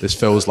 This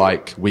feels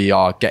like we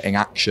are getting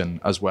action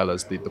as well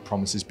as the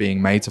promises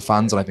being made to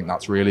fans, and I think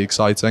that's really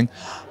exciting.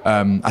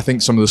 I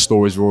think some of the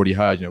stories we've already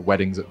heard,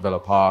 weddings at Villa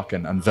Park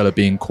and Villa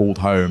being called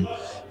home,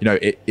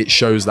 it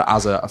shows that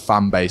as a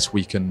fan base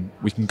we can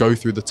go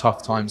through the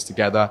tough times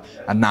together,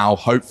 and now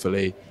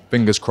hopefully,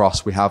 fingers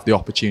crossed, we have the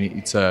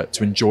opportunity to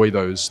enjoy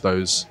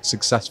those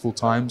successful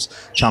times.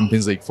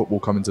 Champions League football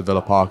coming to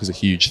Villa Park is a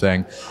huge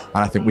thing, and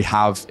I think we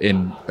have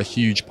in a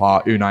huge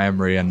part Unai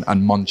Emery and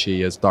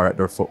Monchi as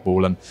director of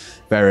football and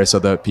various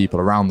other people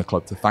around the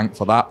club to thank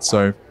for that.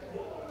 So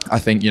I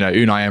think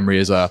Unai Emery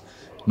is not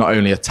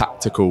only a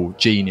tactical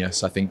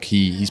genius. I think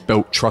he's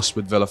built trust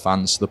with Villa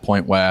fans to the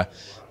point where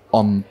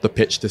on the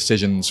pitch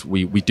decisions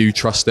we do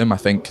trust him. I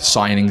think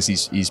signings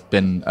he's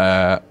been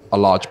a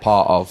large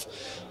part of.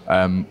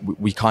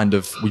 We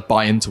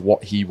buy into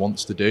what he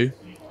wants to do.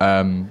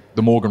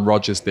 The Morgan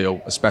Rogers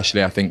deal,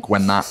 especially, I think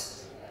when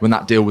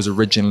that deal was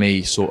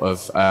originally sort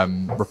of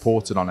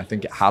reported on, I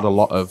think it had a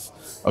lot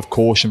of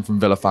caution from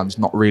Villa fans,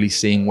 not really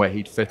seeing where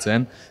he'd fit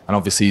in. And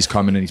obviously he's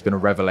come in and he's been a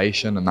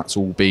revelation, and that's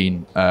all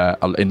been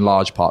in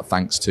large part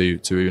thanks to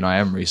Unai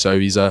Emery. So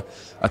he's a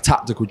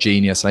tactical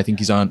genius, and I think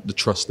he's earned the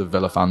trust of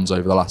Villa fans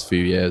over the last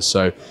few years.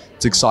 So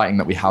it's exciting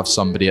that we have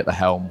somebody at the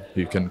helm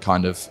who can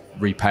kind of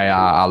repay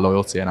our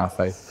loyalty and our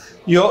faith.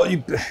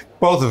 You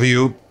both of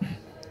you,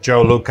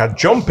 Joe, look at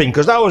jumping,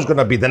 because that was going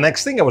to be the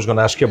next thing I was going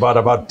to ask you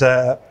about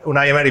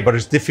Unai Emery, but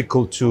it's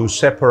difficult to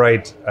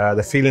separate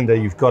the feeling that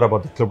you've got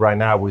about the club right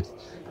now with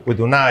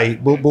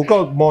Unai. We'll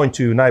go more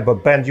into Unai,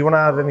 but Ben, do you want to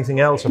add anything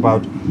else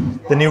about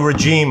the new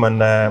regime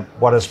and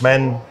what it's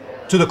meant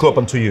to the club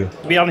and to you?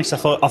 To be honest,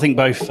 I think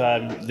both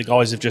the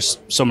guys have just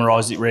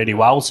summarised it really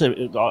well. So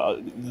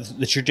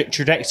the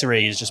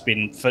trajectory has just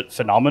been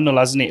phenomenal,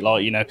 hasn't it?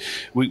 Like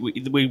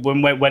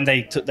when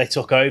they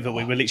took over,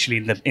 we were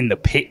literally in the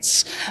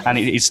pits, and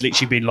it's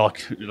literally been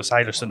like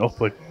just an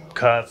upward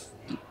curve,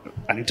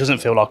 and it doesn't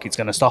feel like it's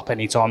going to stop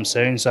anytime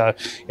soon. So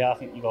yeah, I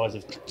think you guys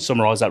have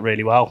summarised that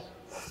really well.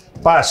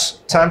 Bas,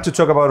 time to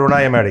talk about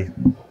Unai Emery.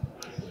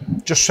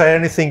 Just say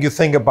anything you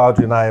think about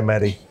Unai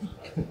Emery.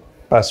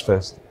 Bas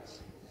first.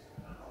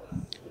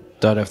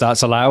 Don't know if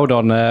that's allowed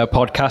on a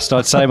podcast.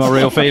 I'd say my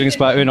real feelings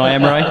about Unai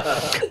Emery.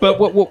 But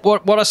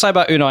what I say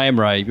about Unai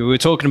Emery, we were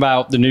talking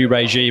about the new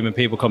regime and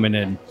people coming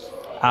in.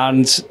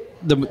 And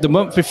the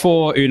month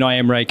before Unai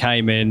Emery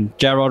came in,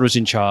 Gerrard was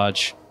in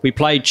charge. We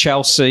played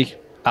Chelsea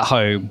at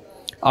home.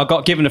 I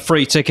got given a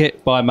free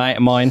ticket by a mate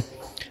of mine,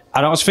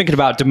 and I was thinking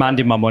about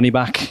demanding my money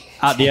back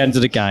at the end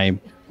of the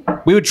game.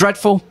 We were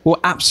dreadful. We were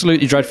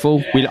absolutely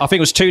dreadful. I think it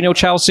was 2-0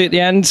 Chelsea at the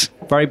end.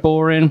 Very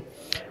boring.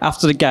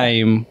 After the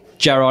game,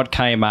 Gerrard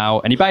came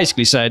out and he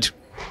basically said,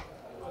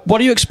 what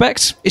do you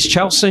expect? It's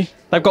Chelsea.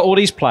 They've got all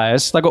these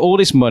players. They've got all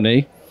this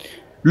money.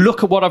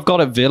 Look at what I've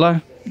got at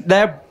Villa.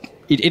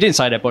 he didn't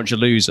say they're a bunch of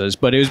losers,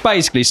 but it was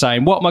basically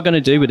saying, what am I going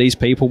to do with these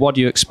people? What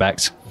do you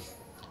expect?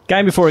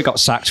 Game before he got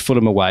sacked,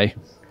 Fulham away.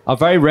 I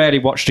very rarely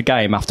watched a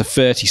game after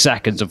 30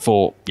 seconds and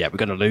thought, yeah, we're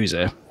going to lose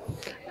here.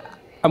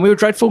 And we were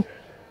dreadful.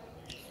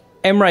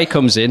 Emre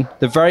comes in,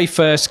 the very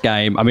first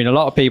game. I mean, a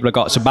lot of people have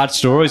got some bad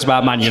stories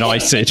about Man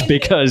United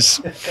because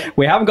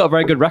we haven't got a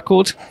very good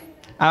record.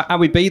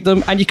 And we beat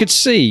them. And you could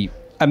see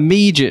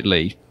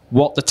immediately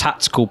what the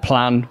tactical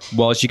plan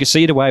was. You could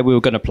see the way we were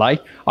going to play.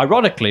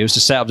 Ironically, it was to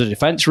set up the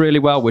defence really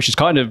well, which has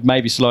kind of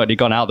maybe slightly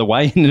gone out of the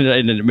way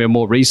in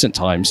more recent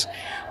times.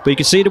 But you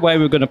could see the way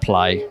we were going to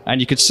play.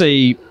 And you could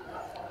see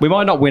we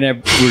might not win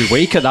every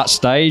week at that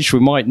stage. We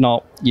might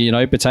not,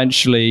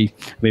 potentially.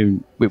 I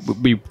mean,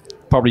 we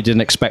probably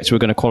didn't expect we were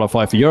going to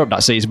qualify for Europe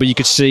that season, but you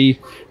could see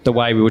the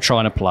way we were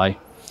trying to play.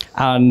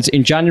 And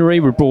in January,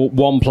 we brought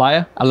one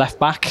player, a left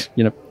back,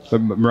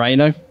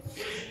 Moreno.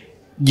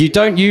 You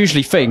don't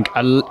usually think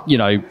a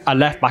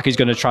left back is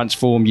going to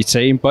transform your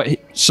team, but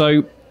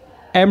so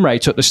Emre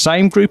took the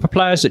same group of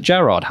players that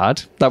Gerrard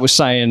had that was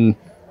saying,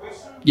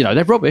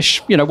 they're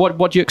rubbish.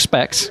 What do you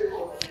expect?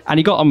 And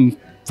he got them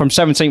from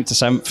 17th to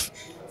 7th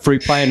through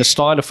playing a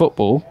style of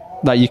football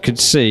that you could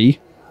see.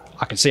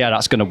 I can see how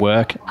that's going to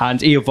work. And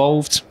he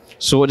evolved,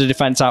 sorted the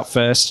defence out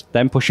first,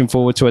 then pushing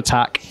forward to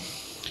attack.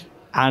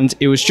 And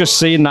it was just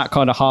seeing that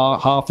kind of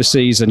half a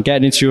season,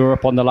 getting into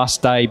Europe on the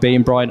last day,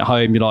 being Brighton at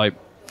home. You're like,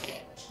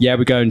 yeah,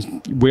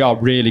 we are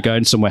really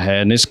going somewhere here.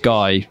 And this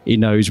guy, he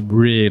knows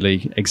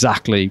really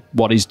exactly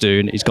what he's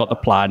doing. He's got the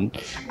plan.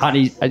 And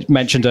he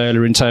mentioned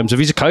earlier in terms of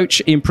he's a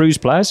coach, he improves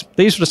players.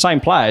 These were the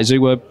same players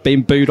who were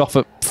being booed off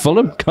at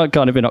Fulham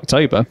kind of in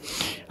October.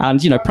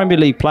 And, Premier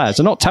League players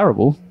are not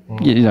terrible,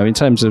 in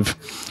terms of,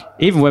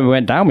 even when we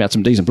went down, we had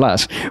some decent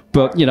players.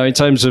 But, in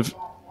terms of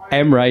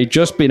Emre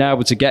just being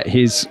able to get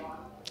his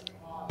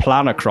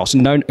plan across,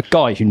 and a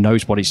guy who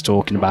knows what he's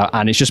talking about,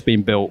 and it's just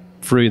been built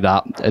through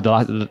that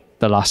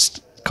the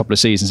last couple of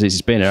seasons since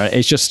he's been here.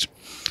 It's just,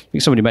 I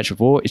think somebody mentioned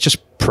before, it's just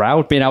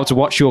proud being able to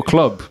watch your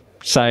club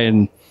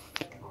saying,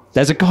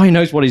 there's a guy who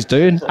knows what he's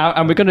doing,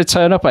 and we're going to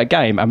turn up at a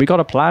game, and we've got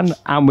a plan,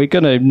 and we're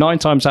going to, 9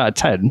 times out of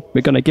 10,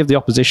 we're going to give the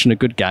opposition a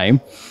good game,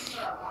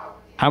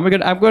 and we're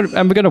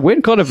going to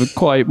win kind of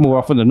quite more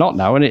often than not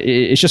now, and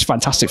it's just a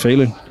fantastic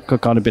feeling,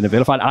 kind of being a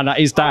Villa fan, and that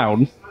is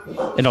down,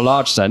 in a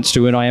large sense,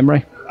 to Unai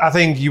Emery. I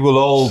think you will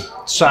all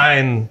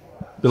sign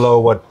below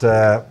what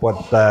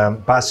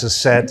Bas has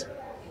said.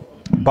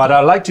 But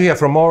I'd like to hear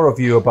from more of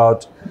you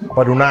about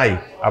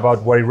Unai,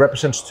 about what he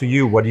represents to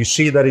you, what you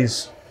see that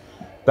is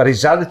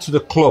added to the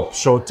club.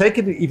 So take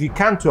it, if you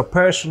can, to a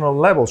personal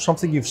level,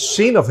 something you've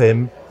seen of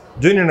him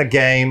doing in a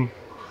game,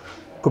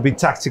 could be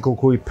tactical,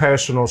 could be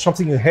personal,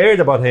 something you heard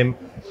about him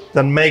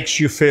that makes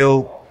you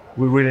feel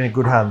we're really in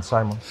good hands,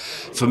 Simon.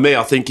 For me,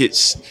 I think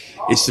it's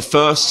the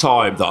first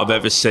time that I've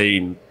ever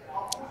seen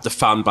the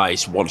fan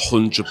base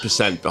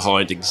 100%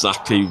 behind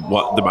exactly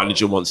what the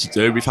manager wants to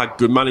do. We've had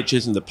good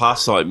managers in the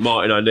past, like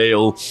Martin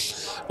O'Neill,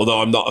 although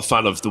I'm not a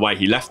fan of the way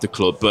he left the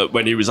club, but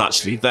when he was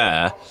actually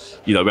there,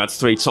 we had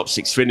 3 top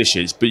 6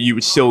 finishes, but you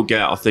would still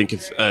get, I think,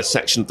 a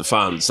section of the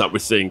fans that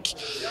would think,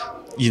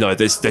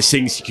 there's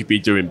things he could be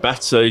doing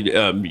better.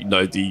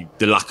 The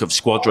lack of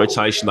squad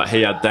rotation that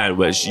he had then,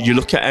 whereas you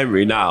look at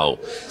Emery now,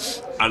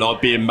 and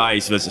I'd be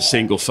amazed if there's a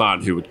single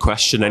fan who would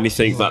question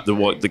anything that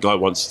the guy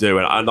wants to do.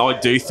 And I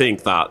do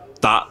think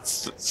that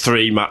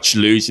 3-match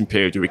losing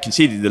period, we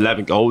conceded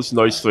 11 goals in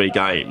those 3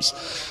 games.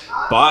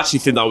 But I actually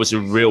think that was a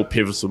real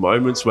pivotal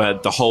moment where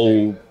the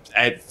whole,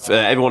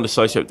 everyone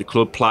associated with the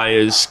club,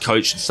 players,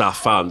 coach and staff,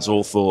 fans,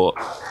 all thought,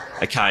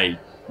 okay,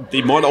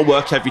 it might not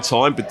work every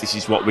time, but this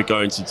is what we're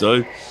going to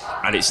do.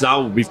 And it's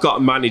now, we've got a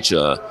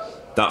manager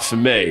that, for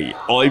me,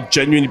 I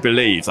genuinely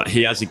believe that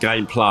he has a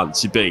game plan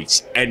to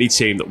beat any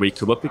team that we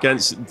come up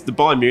against. The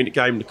Bayern Munich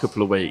game in a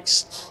couple of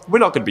weeks, we're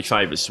not going to be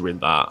favourites to win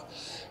that.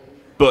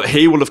 But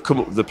he will have come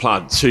up with a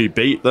plan to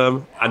beat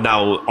them. And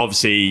now,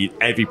 obviously,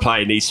 every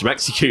player needs to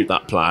execute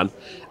that plan.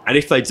 And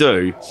if they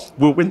do,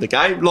 we'll win the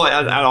game.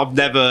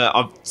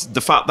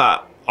 The fact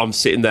that I'm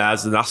sitting there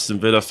as an Aston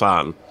Villa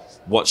fan,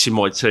 watching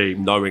my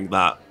team, knowing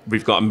that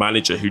we've got a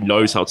manager who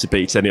knows how to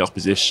beat any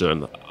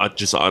opposition. I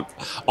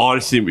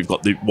think we've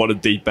got one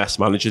of the best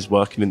managers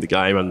working in the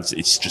game, and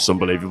it's just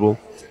unbelievable.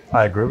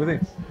 I agree with you.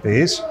 It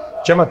is.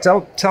 Gemma,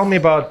 tell me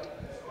about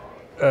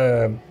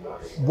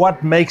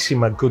what makes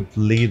him a good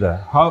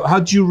leader. How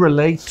do you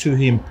relate to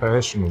him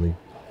personally?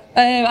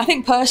 I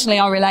think personally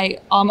I relate.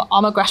 I'm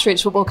a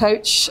grassroots football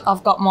coach.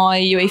 I've got my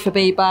UEFA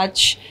B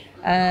badge.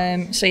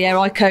 So yeah,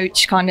 I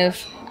coach kind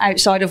of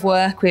outside of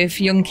work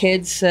with young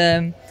kids.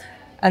 And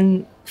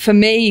for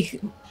me,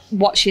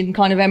 watching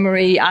kind of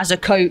Emery as a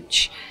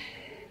coach,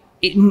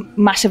 it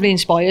massively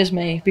inspires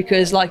me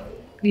because, like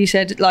you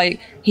said,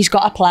 he's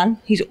got a plan.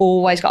 He's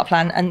always got a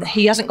plan, and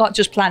he hasn't got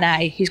just plan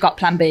A. He's got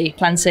plan B,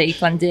 plan C,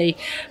 plan D,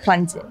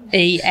 plan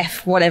E,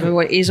 F,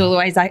 whatever it is, all the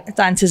way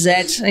down to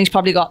Z. And he's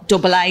probably got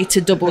double A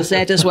to double Z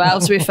as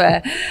well, to be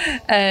fair.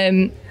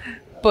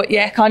 But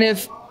yeah, kind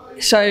of.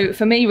 So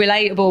for me,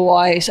 relatable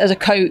wise, as a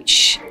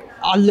coach,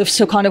 I love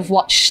to kind of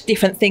watch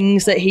different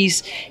things that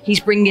he's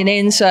bringing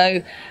in.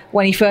 So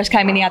when he first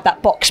came in, he had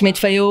that box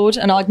midfield,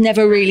 and I'd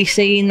never really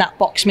seen that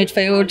box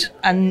midfield.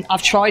 And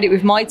I've tried it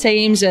with my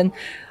teams, and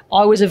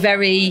I was a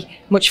very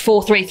much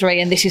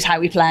 4-3-3, and this is how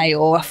we play,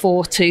 or a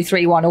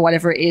 4-2-3-1, or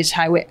whatever it is,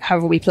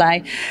 however we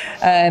play,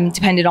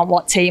 depending on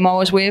what team I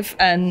was with.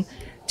 And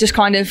just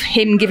kind of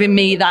him giving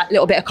me that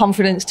little bit of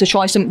confidence to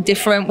try something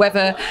different,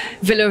 whether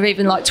Villa have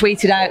even like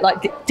tweeted out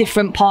like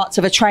different parts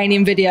of a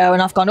training video,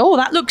 and I've gone, oh,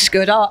 that looks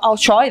good, I'll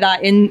try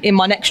that in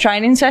my next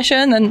training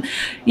session. And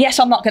yes,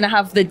 I'm not going to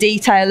have the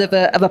detail of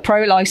a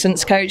pro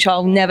licensed coach.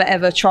 I'll never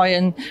ever try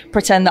and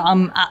pretend that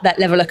I'm at that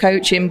level of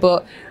coaching,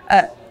 but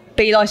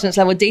B licensed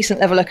level,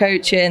 decent level of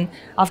coaching,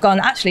 I've gone,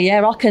 actually,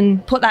 yeah, I can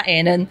put that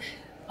in, and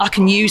I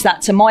can use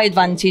that to my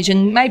advantage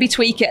and maybe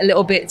tweak it a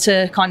little bit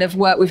to kind of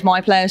work with my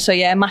players. So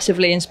yeah,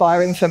 massively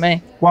inspiring for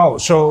me. Wow,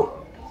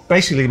 so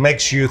basically it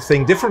makes you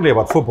think differently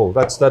about football.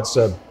 That's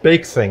a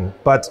big thing.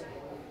 But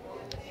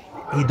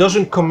he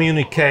doesn't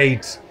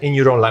communicate in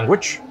your own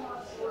language.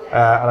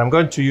 And I'm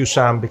going to use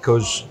Sam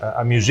because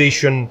a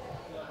musician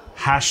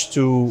has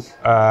to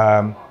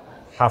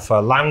have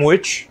a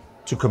language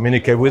to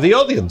communicate with the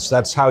audience.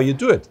 That's how you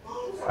do it.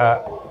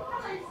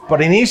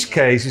 But in his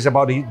case, it's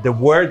about the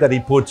word that he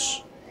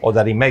puts, or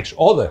that he makes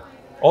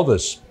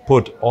others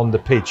put on the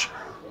pitch,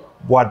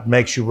 what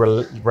makes you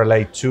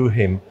relate to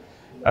him.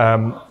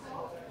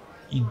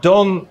 You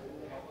don't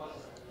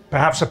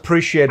perhaps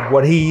appreciate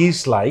what he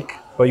is like,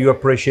 but you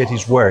appreciate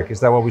his work. Is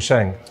that what we're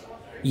saying?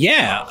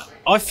 Yeah,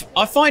 I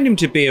find him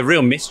to be a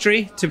real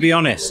mystery, to be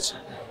honest.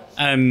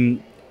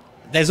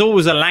 There's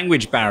always a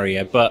language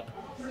barrier, but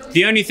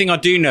the only thing I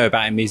do know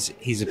about him is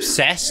he's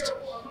obsessed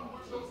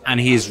and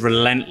he is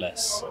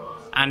relentless.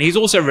 And he's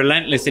also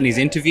relentless in his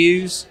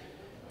interviews.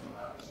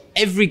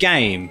 Every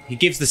game, he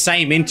gives the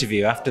same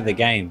interview after the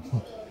game.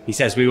 He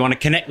says, we want to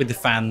connect with the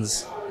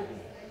fans.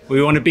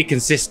 We want to be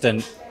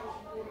consistent.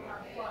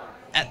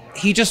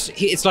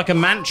 It's like a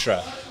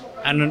mantra.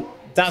 And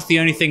that's the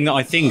only thing that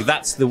I think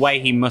that's the way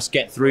he must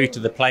get through to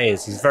the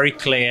players. He's very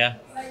clear.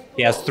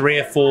 He has 3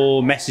 or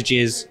 4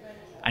 messages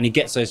and he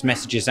gets those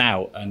messages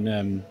out.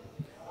 And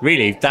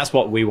really, that's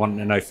what we want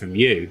to know from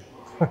you.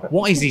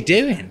 What is he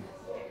doing?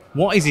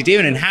 What is he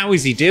doing and how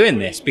is he doing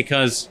this?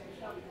 Because,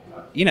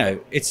 you know,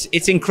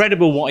 it's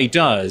incredible what he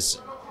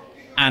does.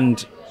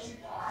 And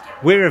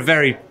we're a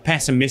very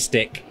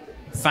pessimistic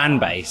fan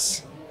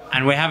base.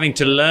 And we're having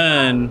to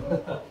learn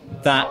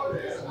that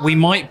we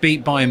might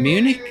beat Bayern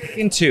Munich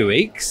in 2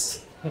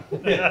 weeks.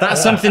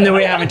 That's something that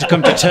we're having to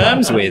come to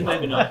terms with.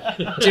 Do you know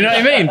what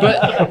I mean?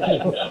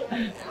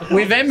 But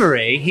with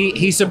Emery,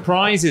 he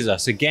surprises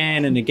us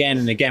again and again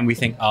and again. We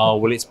think, oh,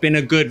 well, it's been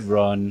a good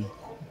run,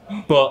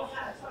 but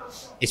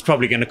it's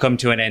probably going to come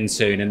to an end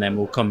soon, and then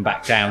we'll come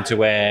back down to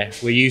where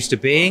we're used to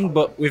being.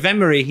 But with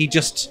Emery,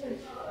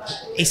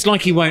 it's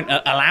like he won't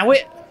allow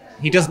it.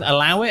 He doesn't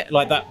allow it.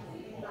 Like that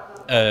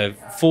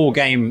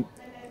 4-game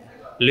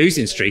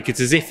losing streak, it's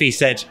as if he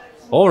said,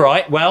 all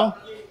right, well,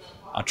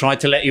 I tried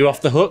to let you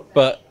off the hook,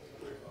 but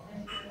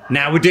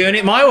now we're doing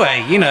it my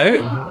way. You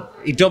know,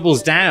 he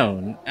doubles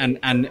down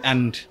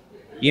and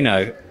you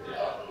know,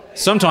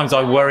 sometimes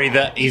I worry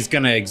that he's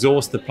going to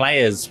exhaust the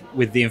players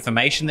with the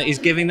information that he's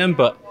giving them,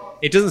 but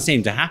it doesn't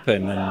seem to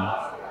happen. And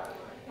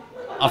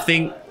I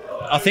think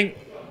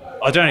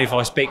I don't know if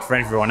I speak for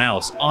everyone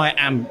else. I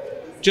am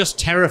just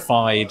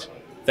terrified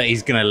that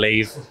he's going to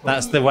leave.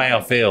 That's the way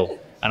I feel.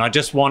 And I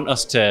just want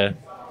us to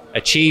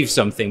achieve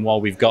something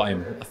while we've got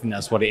him. I think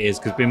that's what it is,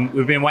 because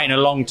we've been waiting a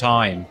long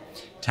time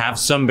to have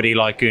somebody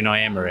like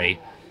Unai Emery.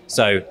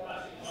 So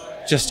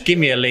just give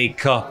me a League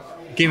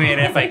Cup, give me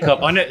an FA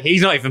Cup. I know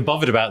he's not even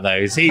bothered about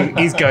those.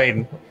 He's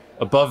going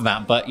above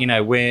that. But you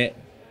know, we're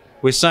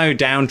so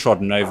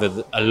downtrodden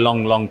over a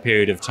long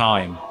period of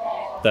time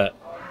that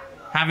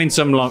having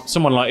someone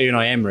like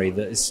Unai Emery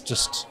that is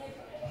just,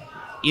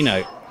 you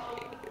know,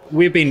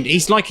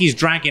 he's like he's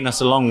dragging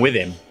us along with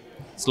him.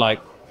 It's like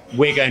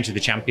we're going to the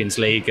Champions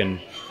League, and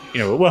you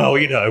know, well,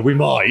 you know, we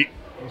might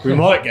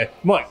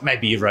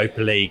maybe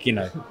Europa League, you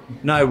know.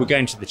 No, we're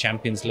going to the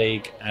Champions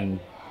League, and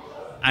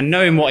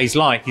knowing what he's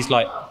like,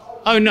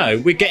 oh no,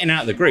 we're getting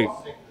out of the group.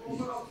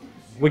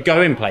 We're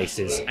going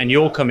places, and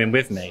you're coming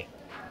with me.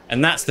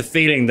 And that's the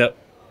feeling that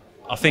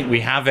I think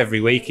we have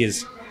every week,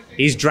 is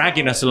he's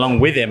dragging us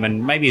along with him,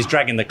 and maybe he's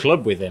dragging the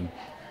club with him,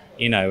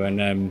 you know.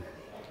 And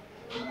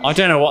I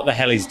don't know what the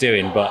hell he's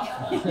doing, but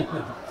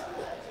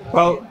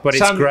Sam,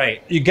 it's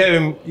great. You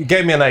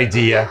gave me an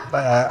idea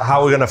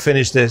how we're going to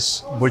finish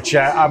this, which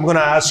I'm going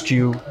to ask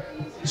you.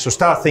 So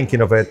start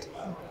thinking of it.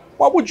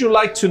 What would you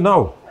like to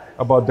know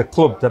about the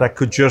club that I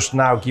could just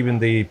now, given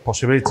the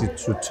possibility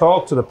to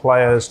talk to the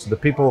players, to the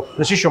people,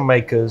 decision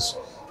makers,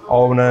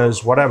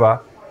 owners, whatever?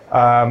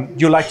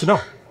 You like to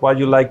know?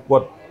 What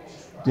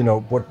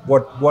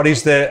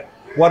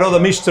other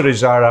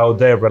mysteries are out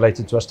there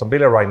related to Aston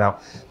Villa right now?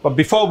 But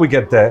before we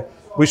get there,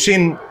 we've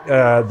seen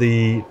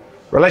the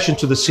relation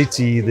to the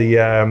city, the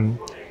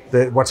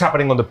what's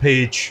happening on the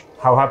pitch,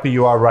 how happy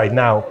you are right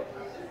now.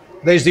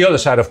 There's the other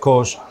side, of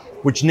course,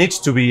 which needs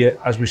to be,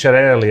 as we said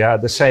earlier,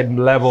 at the same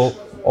level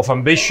of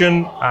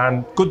ambition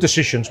and good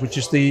decisions, which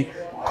is the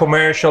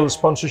commercial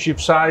sponsorship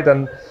side.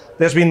 And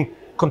there's been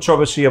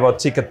controversy about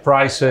ticket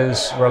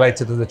prices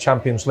related to the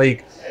Champions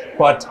League.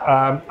 But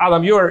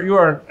Adam, you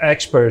are an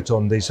expert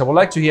on this. I would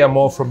like to hear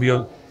more from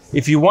you.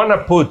 If you want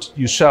to put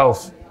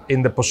yourself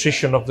in the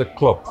position of the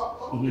club,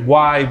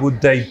 why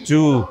would they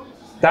do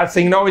that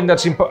thing knowing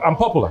that's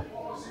unpopular,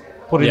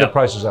 putting the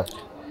prices up?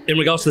 In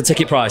regards to the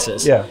ticket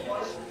prices? Yeah.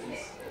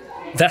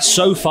 They're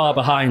so far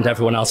behind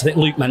everyone else. I think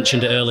Luke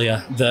mentioned it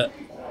earlier that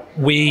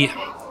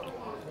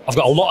I've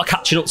got a lot of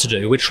catching up to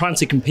do. We're trying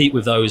to compete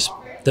with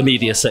the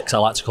media six, I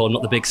like to call them,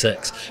 not the big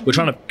six. We're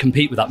trying to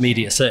compete with that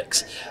media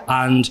six.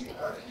 And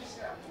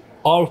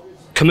our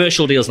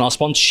commercial deals and our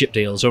sponsorship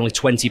deals are only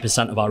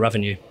 20% of our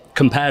revenue,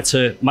 compared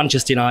to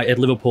Manchester United,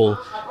 Liverpool,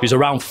 who's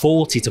around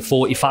 40 to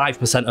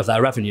 45% of their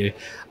revenue.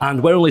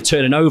 And we're only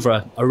turning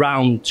over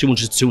around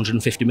 200 to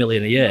 250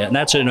 million a year, and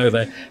they're turning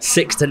over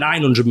 600 to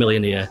 900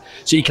 million a year.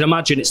 So you can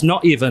imagine it's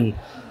not even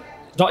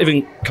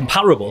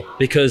comparable,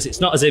 because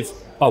it's not as if,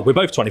 oh, we're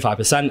both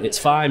 25%, it's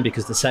fine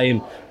because they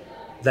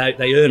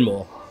earn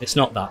more. It's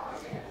not that.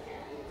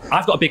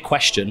 I've got a big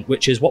question,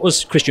 which is, what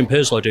was Christian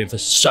Purslow doing for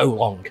so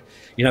long?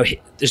 You know,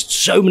 there's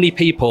so many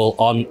people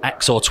on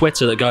X or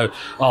Twitter that go,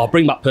 oh,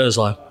 bring back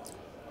Purslow.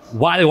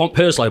 Why they want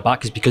Purslow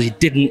back is because he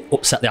didn't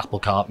upset the apple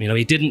cart. You know,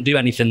 he didn't do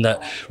anything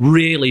that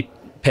really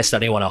pissed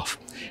anyone off.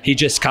 He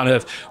just kind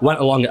of went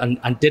along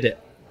and did it.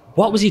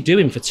 What was he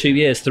doing for 2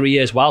 years, 3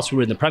 years whilst we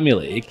were in the Premier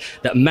League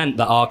that meant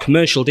that our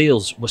commercial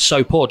deals were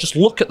so poor? Just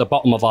look at the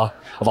bottom of our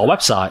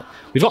website.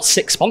 We've got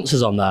 6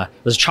 sponsors on there.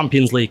 There's a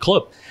Champions League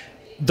club.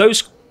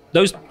 Those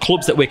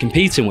clubs that we're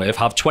competing with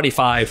have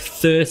 25,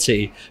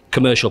 30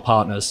 commercial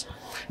partners.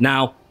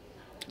 Now,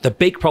 the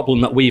big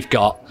problem that we've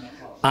got,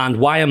 and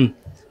why I'm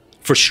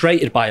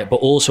frustrated by it, but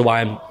also why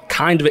I'm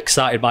kind of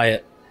excited by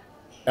it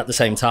at the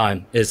same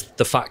time, is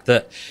the fact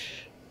that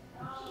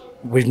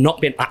we've not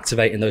been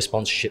activating those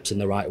sponsorships in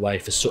the right way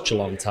for such a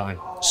long time.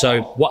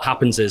 So what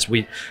happens is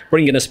we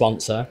bring in a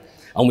sponsor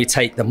and we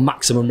take the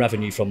maximum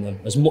revenue from them,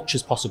 as much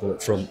as possible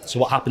up front. So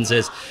what happens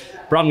is,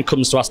 brand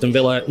comes to Aston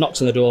Villa,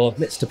 knocks on the door,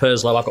 Mr.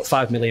 Purslow, I've got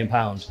 £5 million.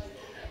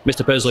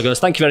 Mr. Purslow goes,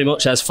 thank you very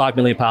much, there's £5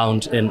 million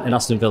in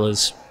Aston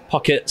Villa's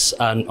pockets,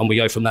 and we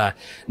go from there.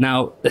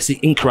 Now, that's the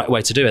incorrect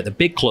way to do it. The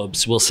big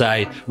clubs will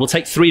say, we'll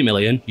take 3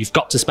 million, you've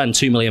got to spend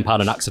 £2 million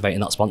on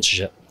activating that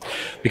sponsorship.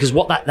 Because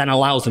what that then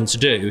allows them to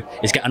do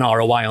is get an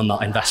ROI on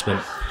that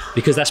investment.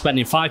 Because they're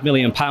spending £5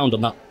 million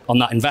on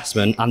that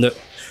investment, and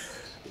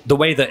the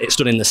way that it's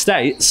done in the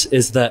States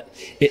is that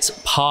it's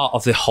part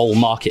of the whole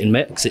marketing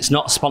mix. It's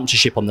not a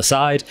sponsorship on the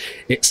side.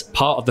 It's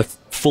part of the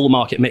full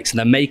market mix, and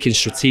they're making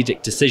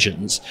strategic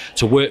decisions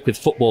to work with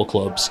football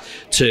clubs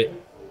to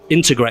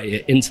integrate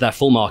it into their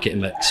full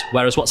marketing mix.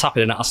 Whereas what's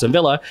happening at Aston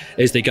Villa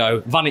is they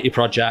go vanity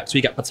projects, we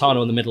get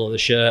Patano in the middle of the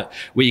shirt,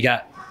 we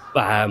get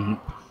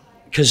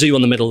Kazoo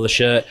on the middle of the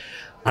shirt,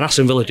 and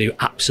Aston Villa do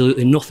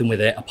absolutely nothing with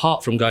it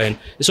apart from going,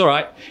 it's all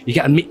right, you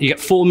get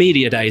 4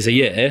 media days a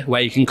year where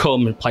you can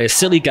come and play a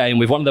silly game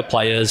with one of the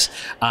players,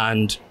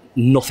 and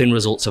nothing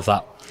results of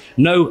that.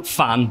 No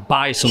fan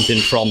buys something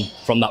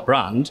from that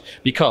brand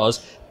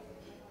because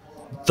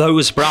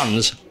those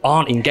brands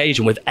aren't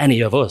engaging with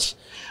any of us.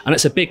 And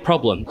it's a big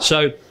problem.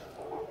 So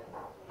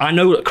I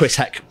know that Chris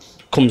Heck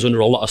comes under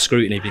a lot of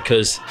scrutiny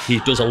because he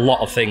does a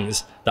lot of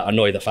things that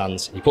annoy the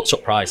fans. He puts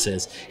up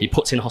prices, he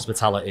puts in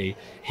hospitality,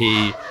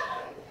 his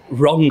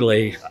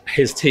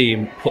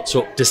team puts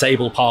up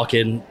disabled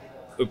parking,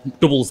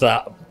 doubles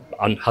that,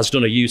 and has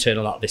done a U-turn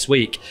on that this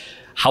week.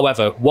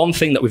 However, one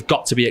thing that we've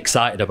got to be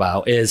excited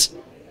about is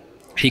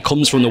he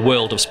comes from the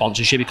world of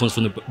sponsorship, he comes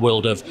from the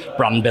world of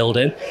brand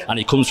building, and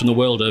he comes from the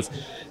world of,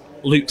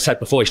 Luke said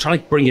before, he's trying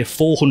to bring in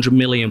 £400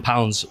 million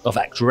of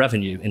extra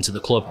revenue into the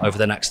club over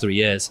the next 3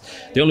 years.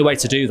 The only way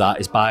to do that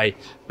is by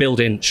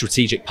building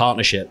strategic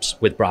partnerships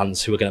with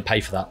brands who are going to pay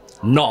for that,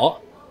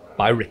 not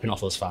by ripping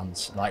off us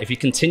fans. Like, if he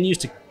continues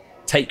to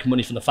take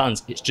money from the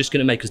fans, it's just going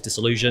to make us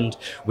disillusioned.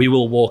 We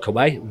will walk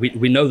away.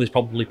 We know there's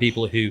probably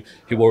people who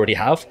already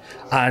have,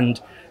 and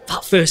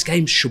that first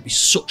game should be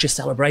such a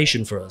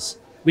celebration for us.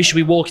 We should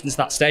be walking into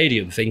that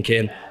stadium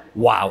thinking,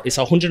 wow, it's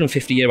our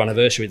 150-year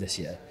anniversary this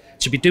year.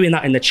 To be doing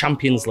that in the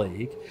Champions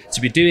League,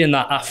 to be doing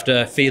that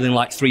after feeling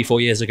like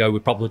 3-4 years ago we're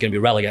probably going to be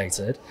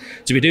relegated,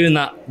 to be doing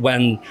that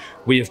when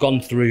we have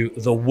gone through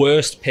the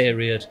worst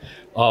period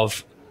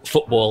of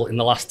football in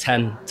the last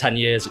 10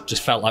 years. It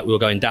just felt like we were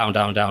going down,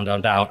 down, down,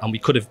 down, down, and we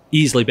could have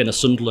easily been a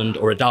Sunderland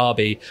or a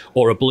Derby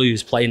or a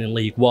Blues playing in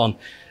League One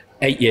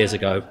 8 years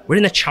ago. We're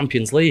in the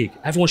Champions League.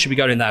 Everyone should be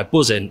going in there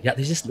buzzing. Yet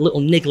there's this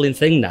little niggling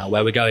thing now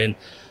where we're going,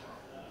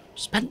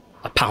 spent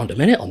 £1 a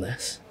minute on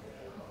this.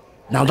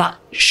 Now that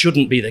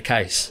shouldn't be the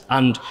case,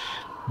 and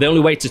the only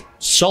way to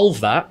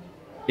solve that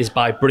is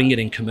by bringing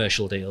in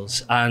commercial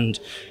deals. And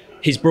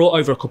he's brought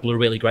over a couple of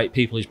really great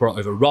people. He's brought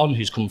over Ron,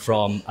 who's come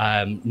from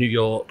New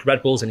York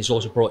Red Bulls, and he's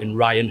also brought in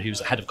Ryan, who's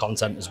the head of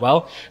content as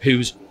well,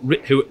 who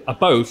are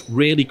both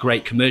really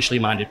great commercially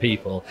minded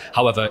people.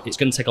 However, it's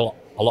going to take a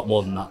lot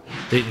more than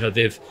that.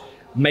 They've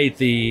made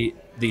the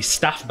the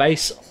staff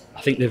base,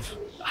 I think they've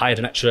hired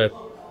an extra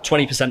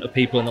 20% of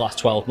people in the last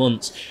 12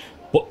 months.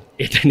 But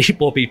if they need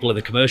more people in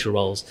the commercial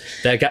roles,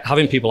 they're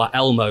having people like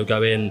Elmo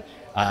go in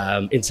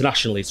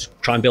internationally to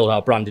try and build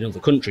our brand in other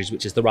countries,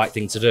 which is the right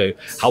thing to do.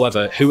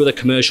 However, who are the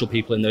commercial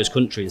people in those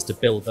countries to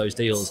build those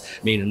deals,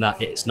 meaning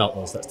that it's not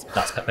us that's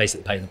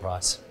basically paying the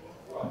price.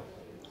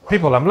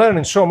 People, I'm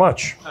learning so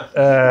much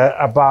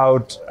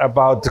about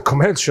the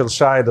commercial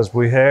side, as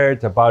we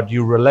heard, about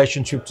your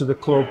relationship to the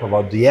club,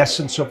 about the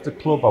essence of the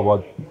club,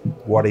 about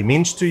what it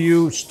means to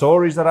you,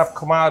 stories that have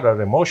come out,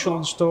 are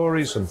emotional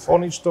stories and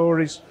funny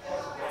stories.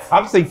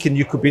 I'm thinking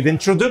you could be the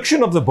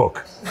introduction of the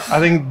book. I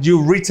think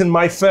you've written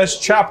my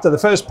first chapter, the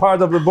first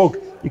part of the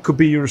book. It could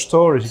be your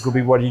stories. It could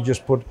be what you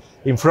just put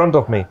in front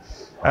of me.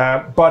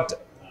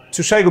 But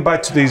to say goodbye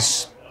to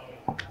this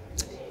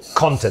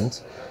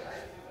content,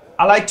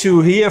 I'd like to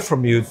hear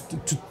from you,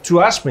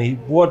 to ask me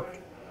what,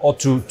 or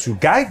to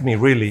guide me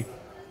really,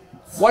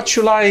 what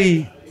should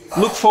I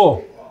look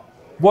for?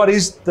 What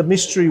is the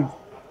mystery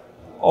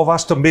of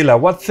Aston Villa?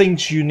 What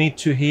things you need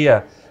to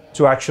hear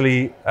to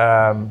actually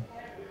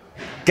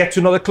get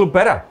to know the club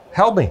better?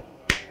 Help me.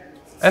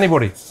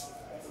 Anybody?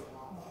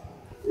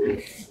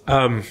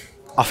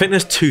 I think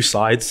there's two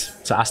sides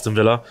to Aston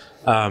Villa.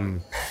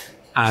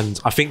 And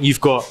I think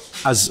you've got,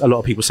 as a lot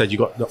of people said, you've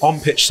got the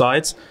on-pitch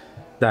side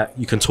that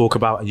you can talk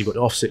about, and you've got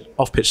the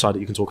off-pitch side that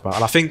you can talk about.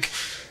 And I think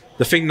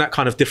the thing that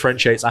kind of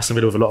differentiates Aston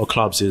Villa with a lot of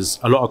clubs is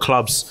a lot of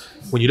clubs,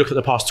 when you look at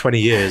the past 20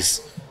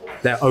 years,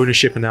 their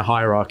ownership and their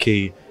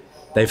hierarchy,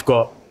 they've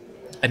got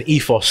an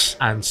ethos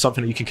and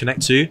something that you can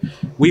connect to.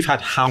 We've had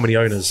how many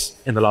owners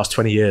in the last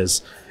 20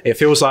 years? It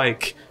feels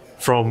like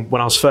from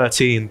when I was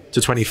 13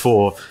 to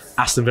 24,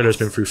 Aston Villa has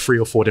been through 3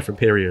 or 4 different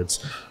periods.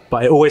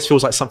 But it always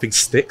feels like something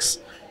sticks.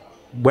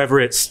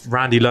 Whether it's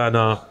Randy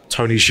Lerner,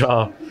 Tony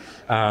Jaa,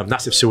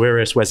 Nassif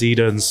Sawiris, Wes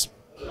Edens,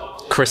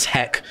 Chris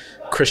Heck,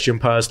 Christian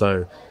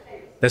Perslow.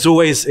 It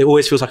always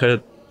feels like I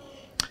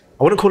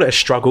wouldn't call it a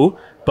struggle,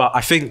 but I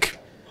think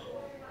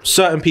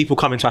certain people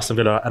come into Aston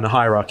Villa and the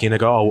hierarchy and they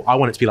go, oh, I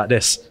want it to be like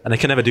this. And they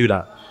can never do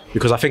that.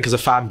 Because I think as a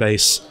fan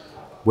base,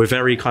 we're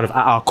very kind of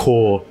at our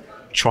core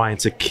trying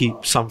to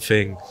keep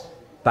something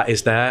that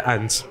is there.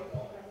 And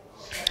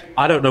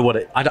I don't know what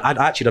I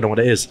actually don't know what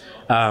it is.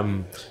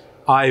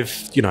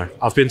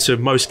 I've been to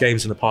most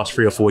games in the past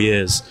 3 or 4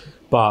 years,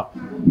 but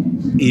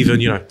even,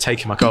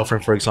 taking my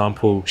girlfriend, for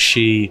example,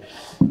 she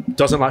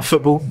doesn't like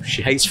football.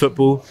 She hates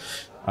football.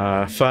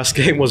 First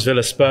game was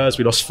Villa Spurs.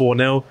 We lost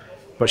 4-0.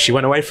 But she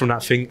went away from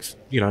that thing,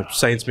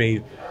 saying to me,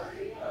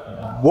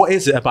 what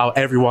is it about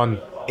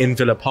everyone in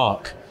Villa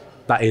Park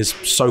that is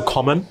so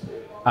common?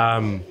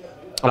 And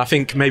I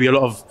think maybe a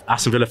lot of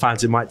Aston Villa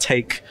fans, it might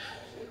take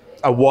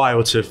a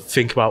while to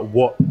think about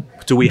what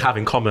do we have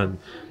in common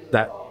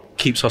that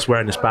keeps us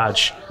wearing this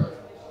badge.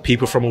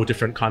 People from all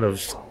different kind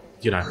of,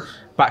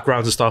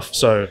 backgrounds and stuff.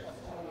 So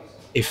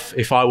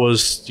if I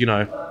was,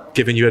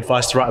 giving you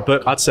advice to write a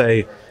book, I'd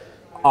say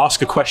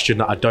ask a question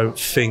that I don't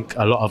think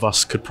a lot of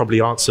us could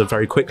probably answer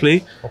very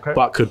quickly,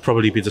 but could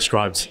probably be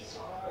described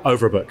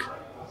over a book.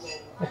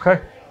 Okay.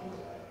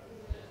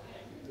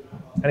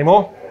 Any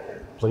more?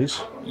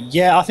 Please.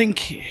 Yeah, I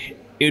think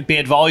it would be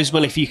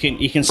advisable if you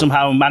can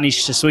somehow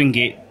manage to swing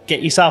it.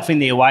 Get yourself in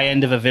the away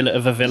end of a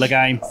Villa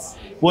game.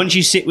 Once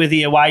you sit with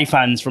the away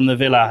fans from the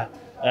Villa,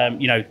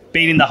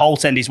 being in the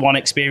Holt End is one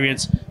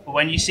experience. But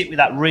when you sit with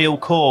that real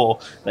core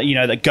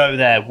that go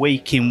there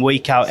week in,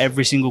 week out,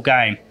 every single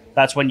game,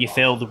 that's when you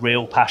feel the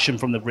real passion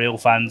from the real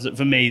fans.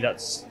 For me,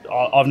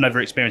 I've never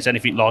experienced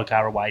anything like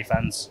our away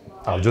fans.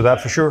 I'll do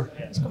that for sure.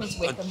 It's coming to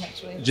Wickham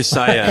next week. Just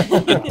say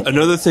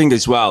another thing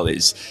as well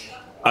is,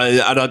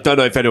 and I don't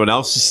know if anyone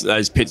else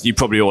has picked, you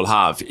probably all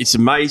have. It's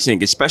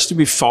amazing, especially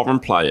with foreign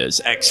players,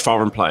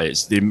 ex-foreign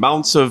players, the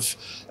amount of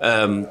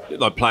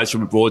players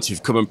from abroad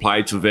who've come and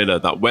played for Villa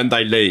that when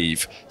they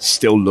leave,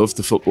 still love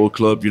the football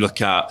club. You look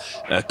at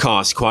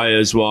Carlos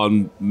Cuellar's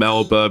one,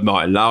 Melba,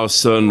 Martin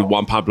Laursen,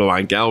 Juan Pablo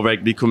Angel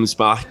regularly comes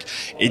back.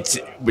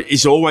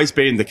 It's always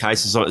been the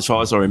case, as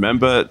far as I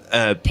remember.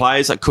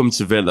 Players that come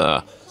to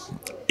Villa,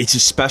 it's a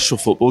special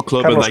football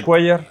club. Carlos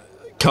Cuellar.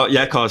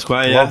 Carlos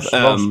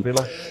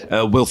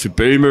Cuellar, Wilfred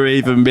Boomer,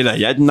 even Mila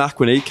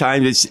Jedinak when he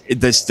came.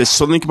 There's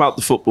something about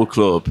the football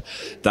club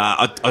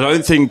that I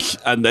don't think,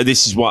 and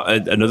this is what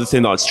another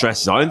thing that I'd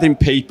stress is, I don't think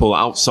people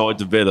outside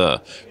the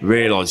Villa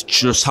realise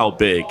just how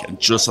big and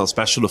just how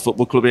special the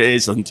football club it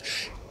is. And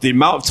the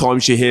amount of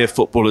times you hear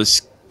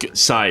footballers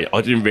say,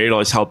 I didn't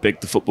realise how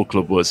big the football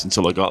club was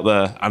until I got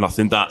there. And I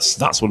think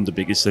that's one of the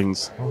biggest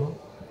things.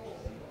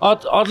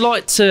 I'd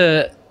like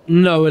to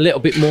know a little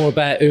bit more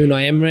about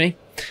Unai Emery.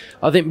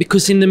 I think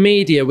because in the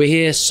media we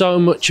hear so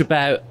much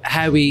about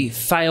how he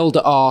failed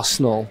at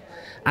Arsenal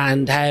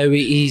and how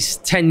his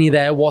tenure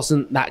there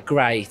wasn't that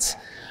great.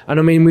 And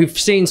I mean, we've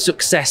seen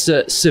success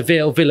at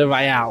Seville,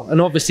 Villarreal,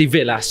 and obviously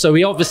Villa, so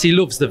he obviously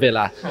loves the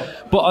Villa.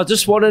 But I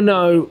just want to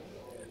know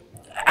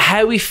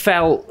how he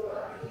felt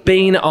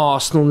being at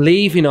Arsenal,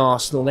 leaving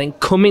Arsenal, then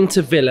coming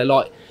to Villa.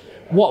 Like,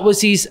 what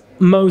was his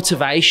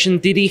motivation?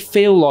 Did he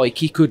feel like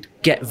he could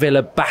get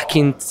Villa back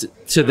into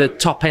the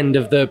top end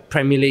of the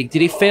Premier League?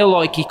 Did he feel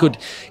like he could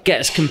get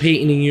us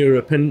competing in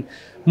Europe? And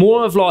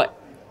more of like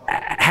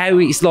how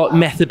his like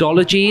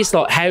methodologies,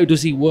 like how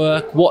does he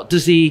work? What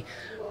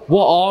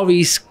are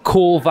his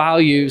core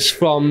values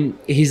from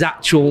his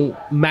actual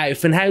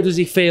mouth? And how does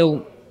he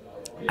feel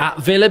at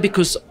Villa?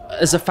 Because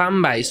as a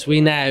fan base,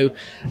 we now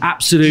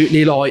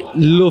absolutely like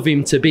love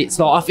him to bits.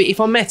 Like, if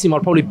I met him,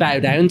 I'd probably bow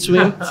down to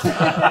him.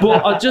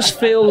 But I just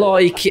feel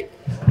like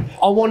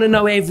I want to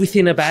know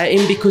everything about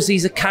him, because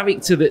he's a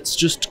character that's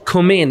just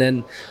come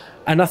in,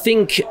 and I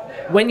think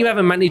when you have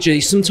a manager,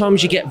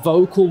 sometimes you get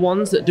vocal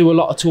ones that do a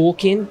lot of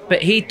talking,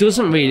 but he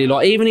doesn't really.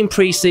 Like, even in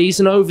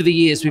pre-season over the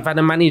years, we've had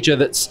a manager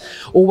that's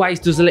always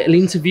does a little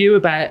interview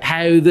about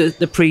how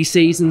the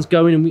pre-season's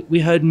going, and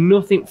we heard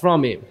nothing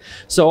from him.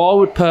 So I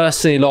would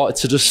personally like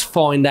to just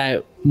find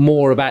out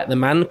more about the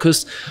man,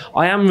 because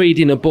I am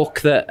reading a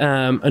book that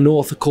an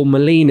author called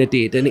Molina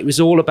did, and it was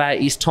all about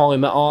his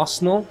time at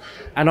Arsenal,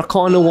 and I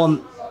kind of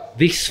want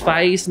this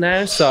phase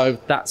now, so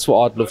that's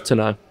what I'd love to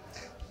know.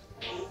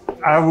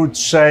 I would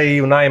say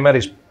Unai Emery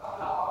is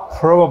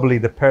probably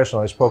the person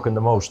I've spoken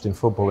the most in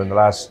football in the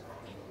last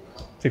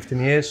 15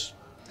 years.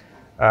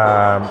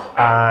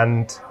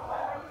 And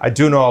I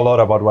do know a lot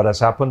about what has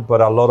happened,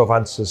 but a lot of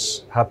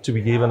answers have to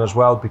be given as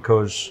well,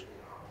 because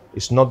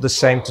it's not the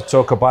same to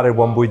talk about it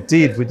when we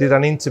did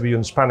an interview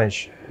in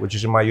Spanish, which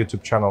is in my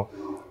YouTube channel,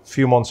 a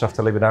few months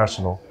after leaving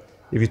Arsenal.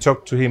 If you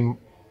talk to him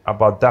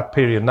about that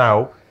period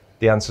now,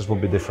 the answers will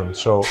be different.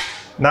 So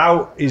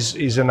now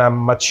is in a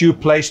mature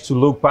place to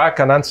look back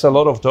and answer a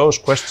lot of those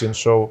questions.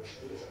 So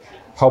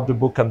hope the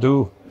book can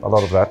do a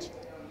lot of that.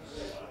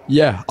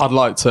 Yeah, I'd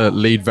like to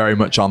lead very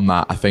much on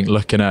that. I think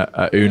looking at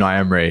Unai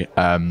Emery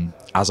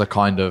as a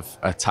kind of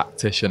a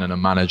tactician and a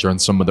manager, and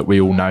someone that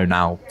we all know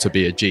now to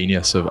be a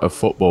genius of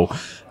football.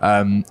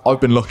 I've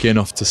been lucky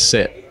enough to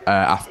sit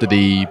after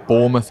the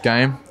Bournemouth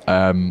game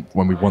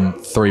when we won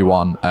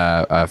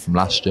 3-1 from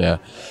last year,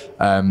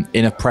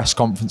 in a press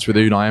conference with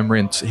Unai Emery,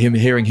 and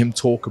hearing him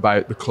talk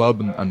about the club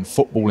and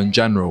football in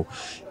general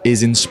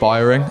is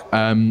inspiring.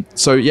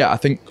 So yeah, I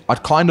think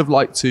I'd kind of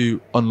like to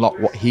unlock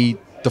what he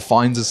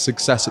defines as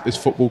success at this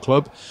football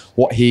club,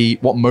 what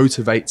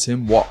motivates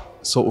him, what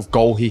sort of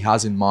goal he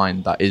has in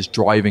mind that is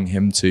driving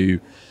him to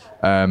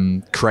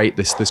create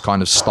this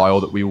kind of style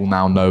that we all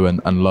now know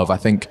and love. I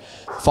think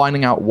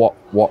finding out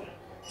what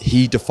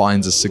he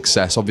defines as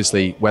success,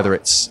 obviously whether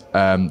it's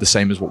the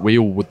same as what we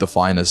all would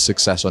define as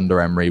success under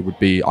Emery, would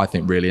be, I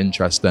think, really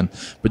interesting.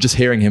 But just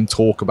hearing him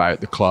talk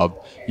about the club,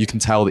 you can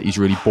tell that he's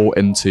really bought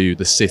into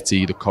the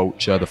city, the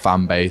culture, the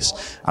fan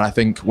base. And I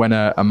think when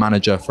a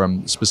manager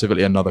from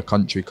specifically another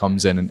country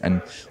comes in,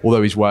 and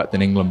although he's worked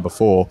in England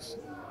before,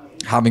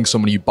 having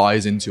someone who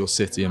buys into your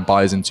city and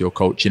buys into your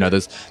culture,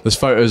 there's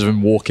photos of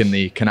him walking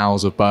the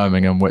canals of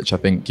Birmingham, which I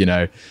think,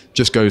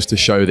 just goes to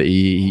show that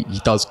he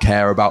does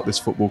care about this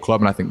football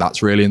club, and I think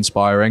that's really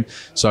inspiring.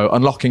 So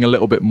unlocking a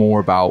little bit more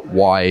about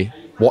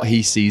what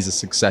he sees as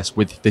success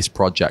with this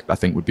project, I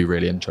think would be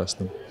really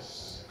interesting.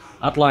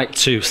 I'd like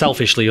to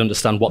selfishly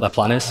understand what their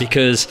plan is,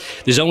 because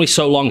there's only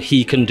so long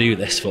he can do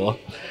this for.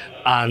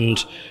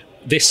 And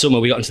this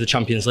summer we got into the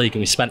Champions League and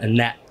we spent a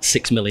net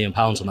 £6 million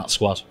on that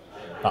squad.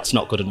 That's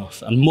not good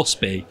enough, and must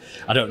be,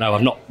 I don't know,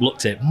 I've not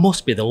looked at it,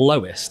 must be the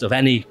lowest of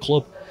any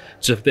club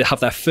to have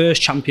their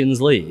first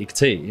Champions League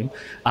team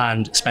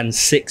and spend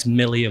 £6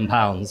 million.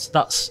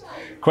 That's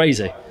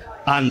crazy.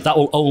 And that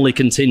will only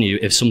continue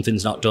if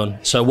something's not done.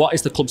 So what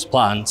is the club's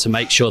plan to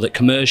make sure that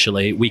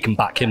commercially we can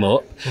back him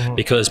up? Mm-hmm.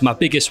 Because my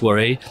biggest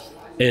worry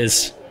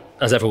is,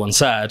 as everyone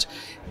said,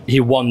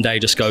 he one day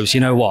just goes, you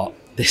know what,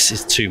 this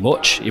is too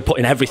much. You're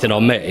putting everything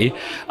on me,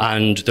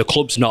 and the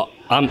club's not,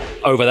 I'm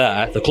over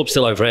there, the club's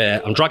still over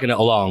here, I'm dragging it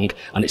along,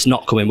 and it's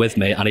not coming with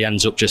me, and he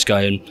ends up just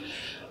going,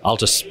 I'll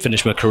just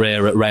finish my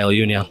career at Rail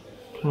Union,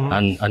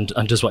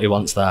 and does what he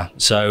wants there.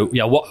 So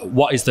yeah,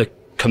 what is the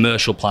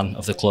commercial plan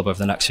of the club over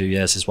the next few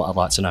years is what I'd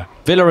like to know.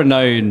 Villa are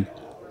known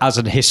as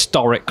an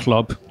historic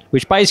club,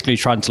 which basically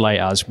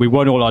translates as we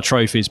won all our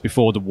trophies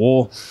before the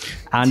war.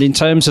 And in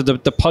terms of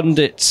the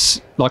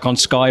pundits, like on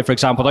Sky, for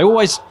example, they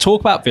always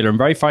talk about Villa in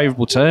very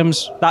favourable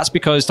terms. That's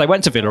because they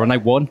went to Villa and they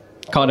won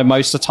kind of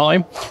most of the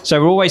time. So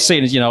we're always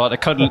seen as,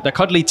 like the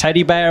cuddly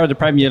teddy bear of the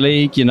Premier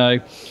League,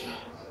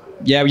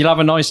 yeah, we'll have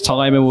a nice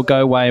time and we'll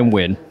go away and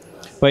win.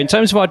 But in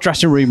terms of our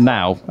dressing room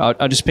now,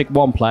 I'll just pick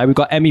one player. We've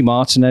got Emi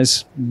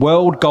Martinez,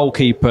 world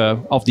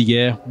goalkeeper of the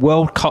year,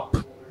 World Cup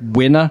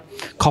winner,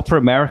 Copa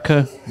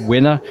America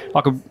winner,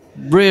 like a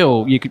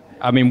real,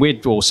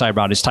 we'd all say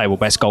around this table,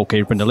 best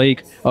goalkeeper in the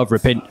league,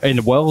 in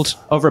the world.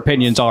 Other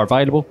opinions are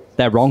available.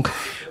 They're wrong.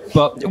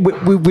 But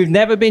we've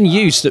never been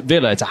used at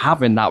Villa to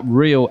having that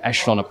real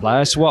echelon of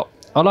players. So what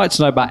I'd like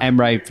to know about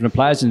Emery from the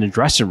players in the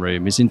dressing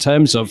room is in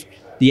terms of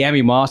the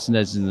Emi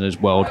Martinez in this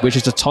world, which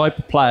is the type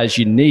of players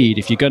you need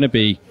if you're going to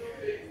be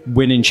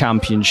winning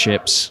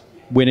championships,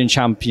 winning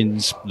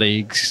Champions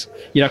Leagues,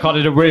 kind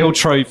of the real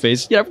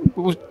trophies.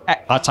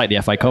 I'd take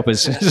the FA Cup,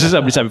 as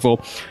somebody said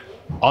before.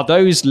 Are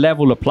those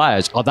level of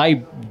players, are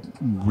they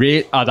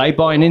Are they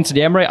buying into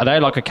the Emirates? Are they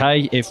like,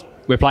 okay, if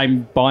we're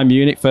playing Bayern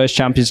Munich first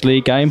Champions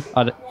League game,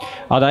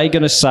 are they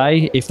going to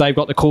say, if they've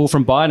got the call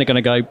from Bayern, they're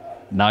going to go,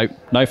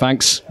 no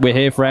thanks, we're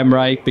here for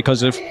Emre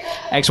because of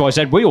X, Y,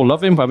 Z. We all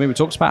love him. I mean, we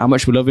talked about how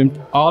much we love him.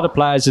 Are the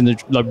players in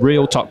the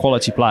real top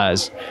quality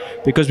players?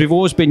 Because we've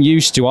always been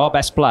used to our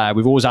best player,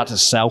 we've always had to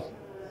sell.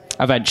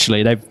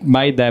 Eventually, they've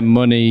made their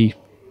money,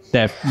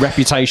 their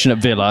reputation at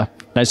Villa.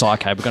 Then it's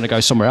like, okay, we're going to go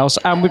somewhere else.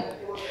 And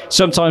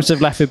sometimes they've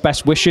left with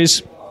best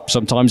wishes,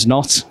 sometimes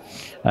not.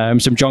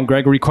 Some John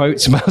Gregory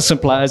quotes about some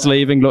players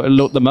leaving,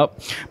 look them up.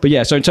 But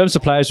yeah, so in terms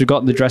of players we've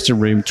got in the dressing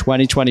room,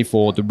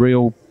 2024,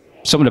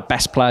 some of the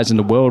best players in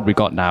the world we've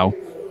got now,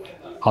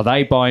 are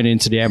they buying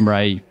into the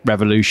Emre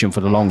revolution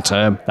for the long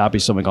term? That'd be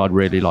something I'd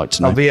really like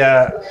to know. I'll be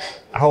a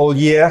whole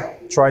year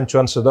trying to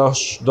answer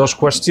those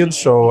questions.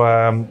 So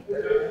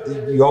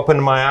you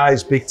opened my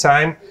eyes big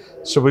time.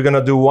 So we're going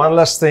to do one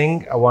last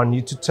thing. I want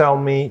you to tell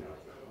me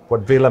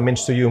what Villa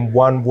means to you in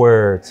one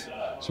word.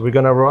 So we're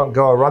going to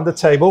go around the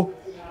table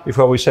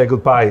before we say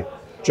goodbye.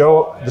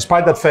 Joe,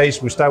 despite that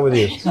face, we start with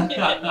you.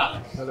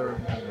 Another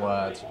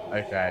word.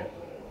 Okay.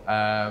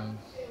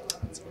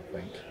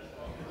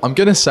 I'm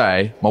going to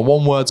say my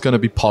one word's going to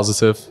be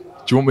positive.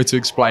 Do you want me to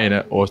explain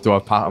it, or do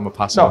I'm going to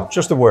pass on? No,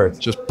 just a word.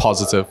 Just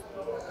positive.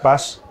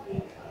 Bas?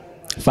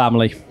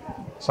 Family.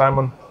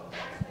 Simon?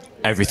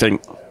 Everything.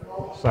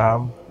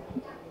 Sam?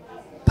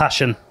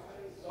 Passion.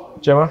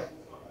 Gemma?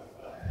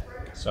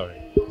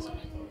 Sorry.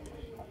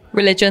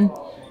 Religion.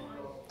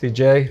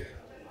 DJ?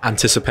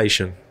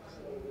 Anticipation.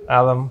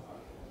 Adam?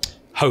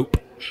 Hope.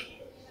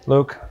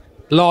 Luke?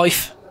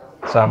 Life.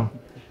 Sam?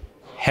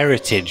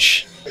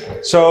 Heritage.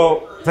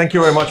 So, thank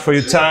you very much for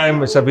your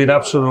time. It's been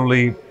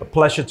absolutely a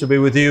pleasure to be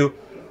with you.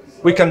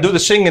 We can do the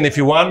singing if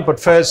you want, but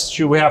first,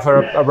 should we have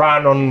a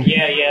run on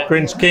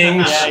Green's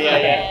Kings?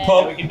 Yeah.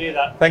 Pop. We can do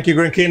that. Thank you,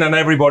 Green King, and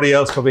everybody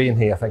else for being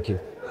here. Thank you.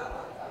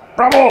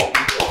 Bravo!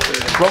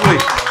 Lovely.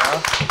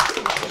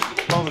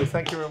 Lovely.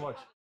 Thank you very much.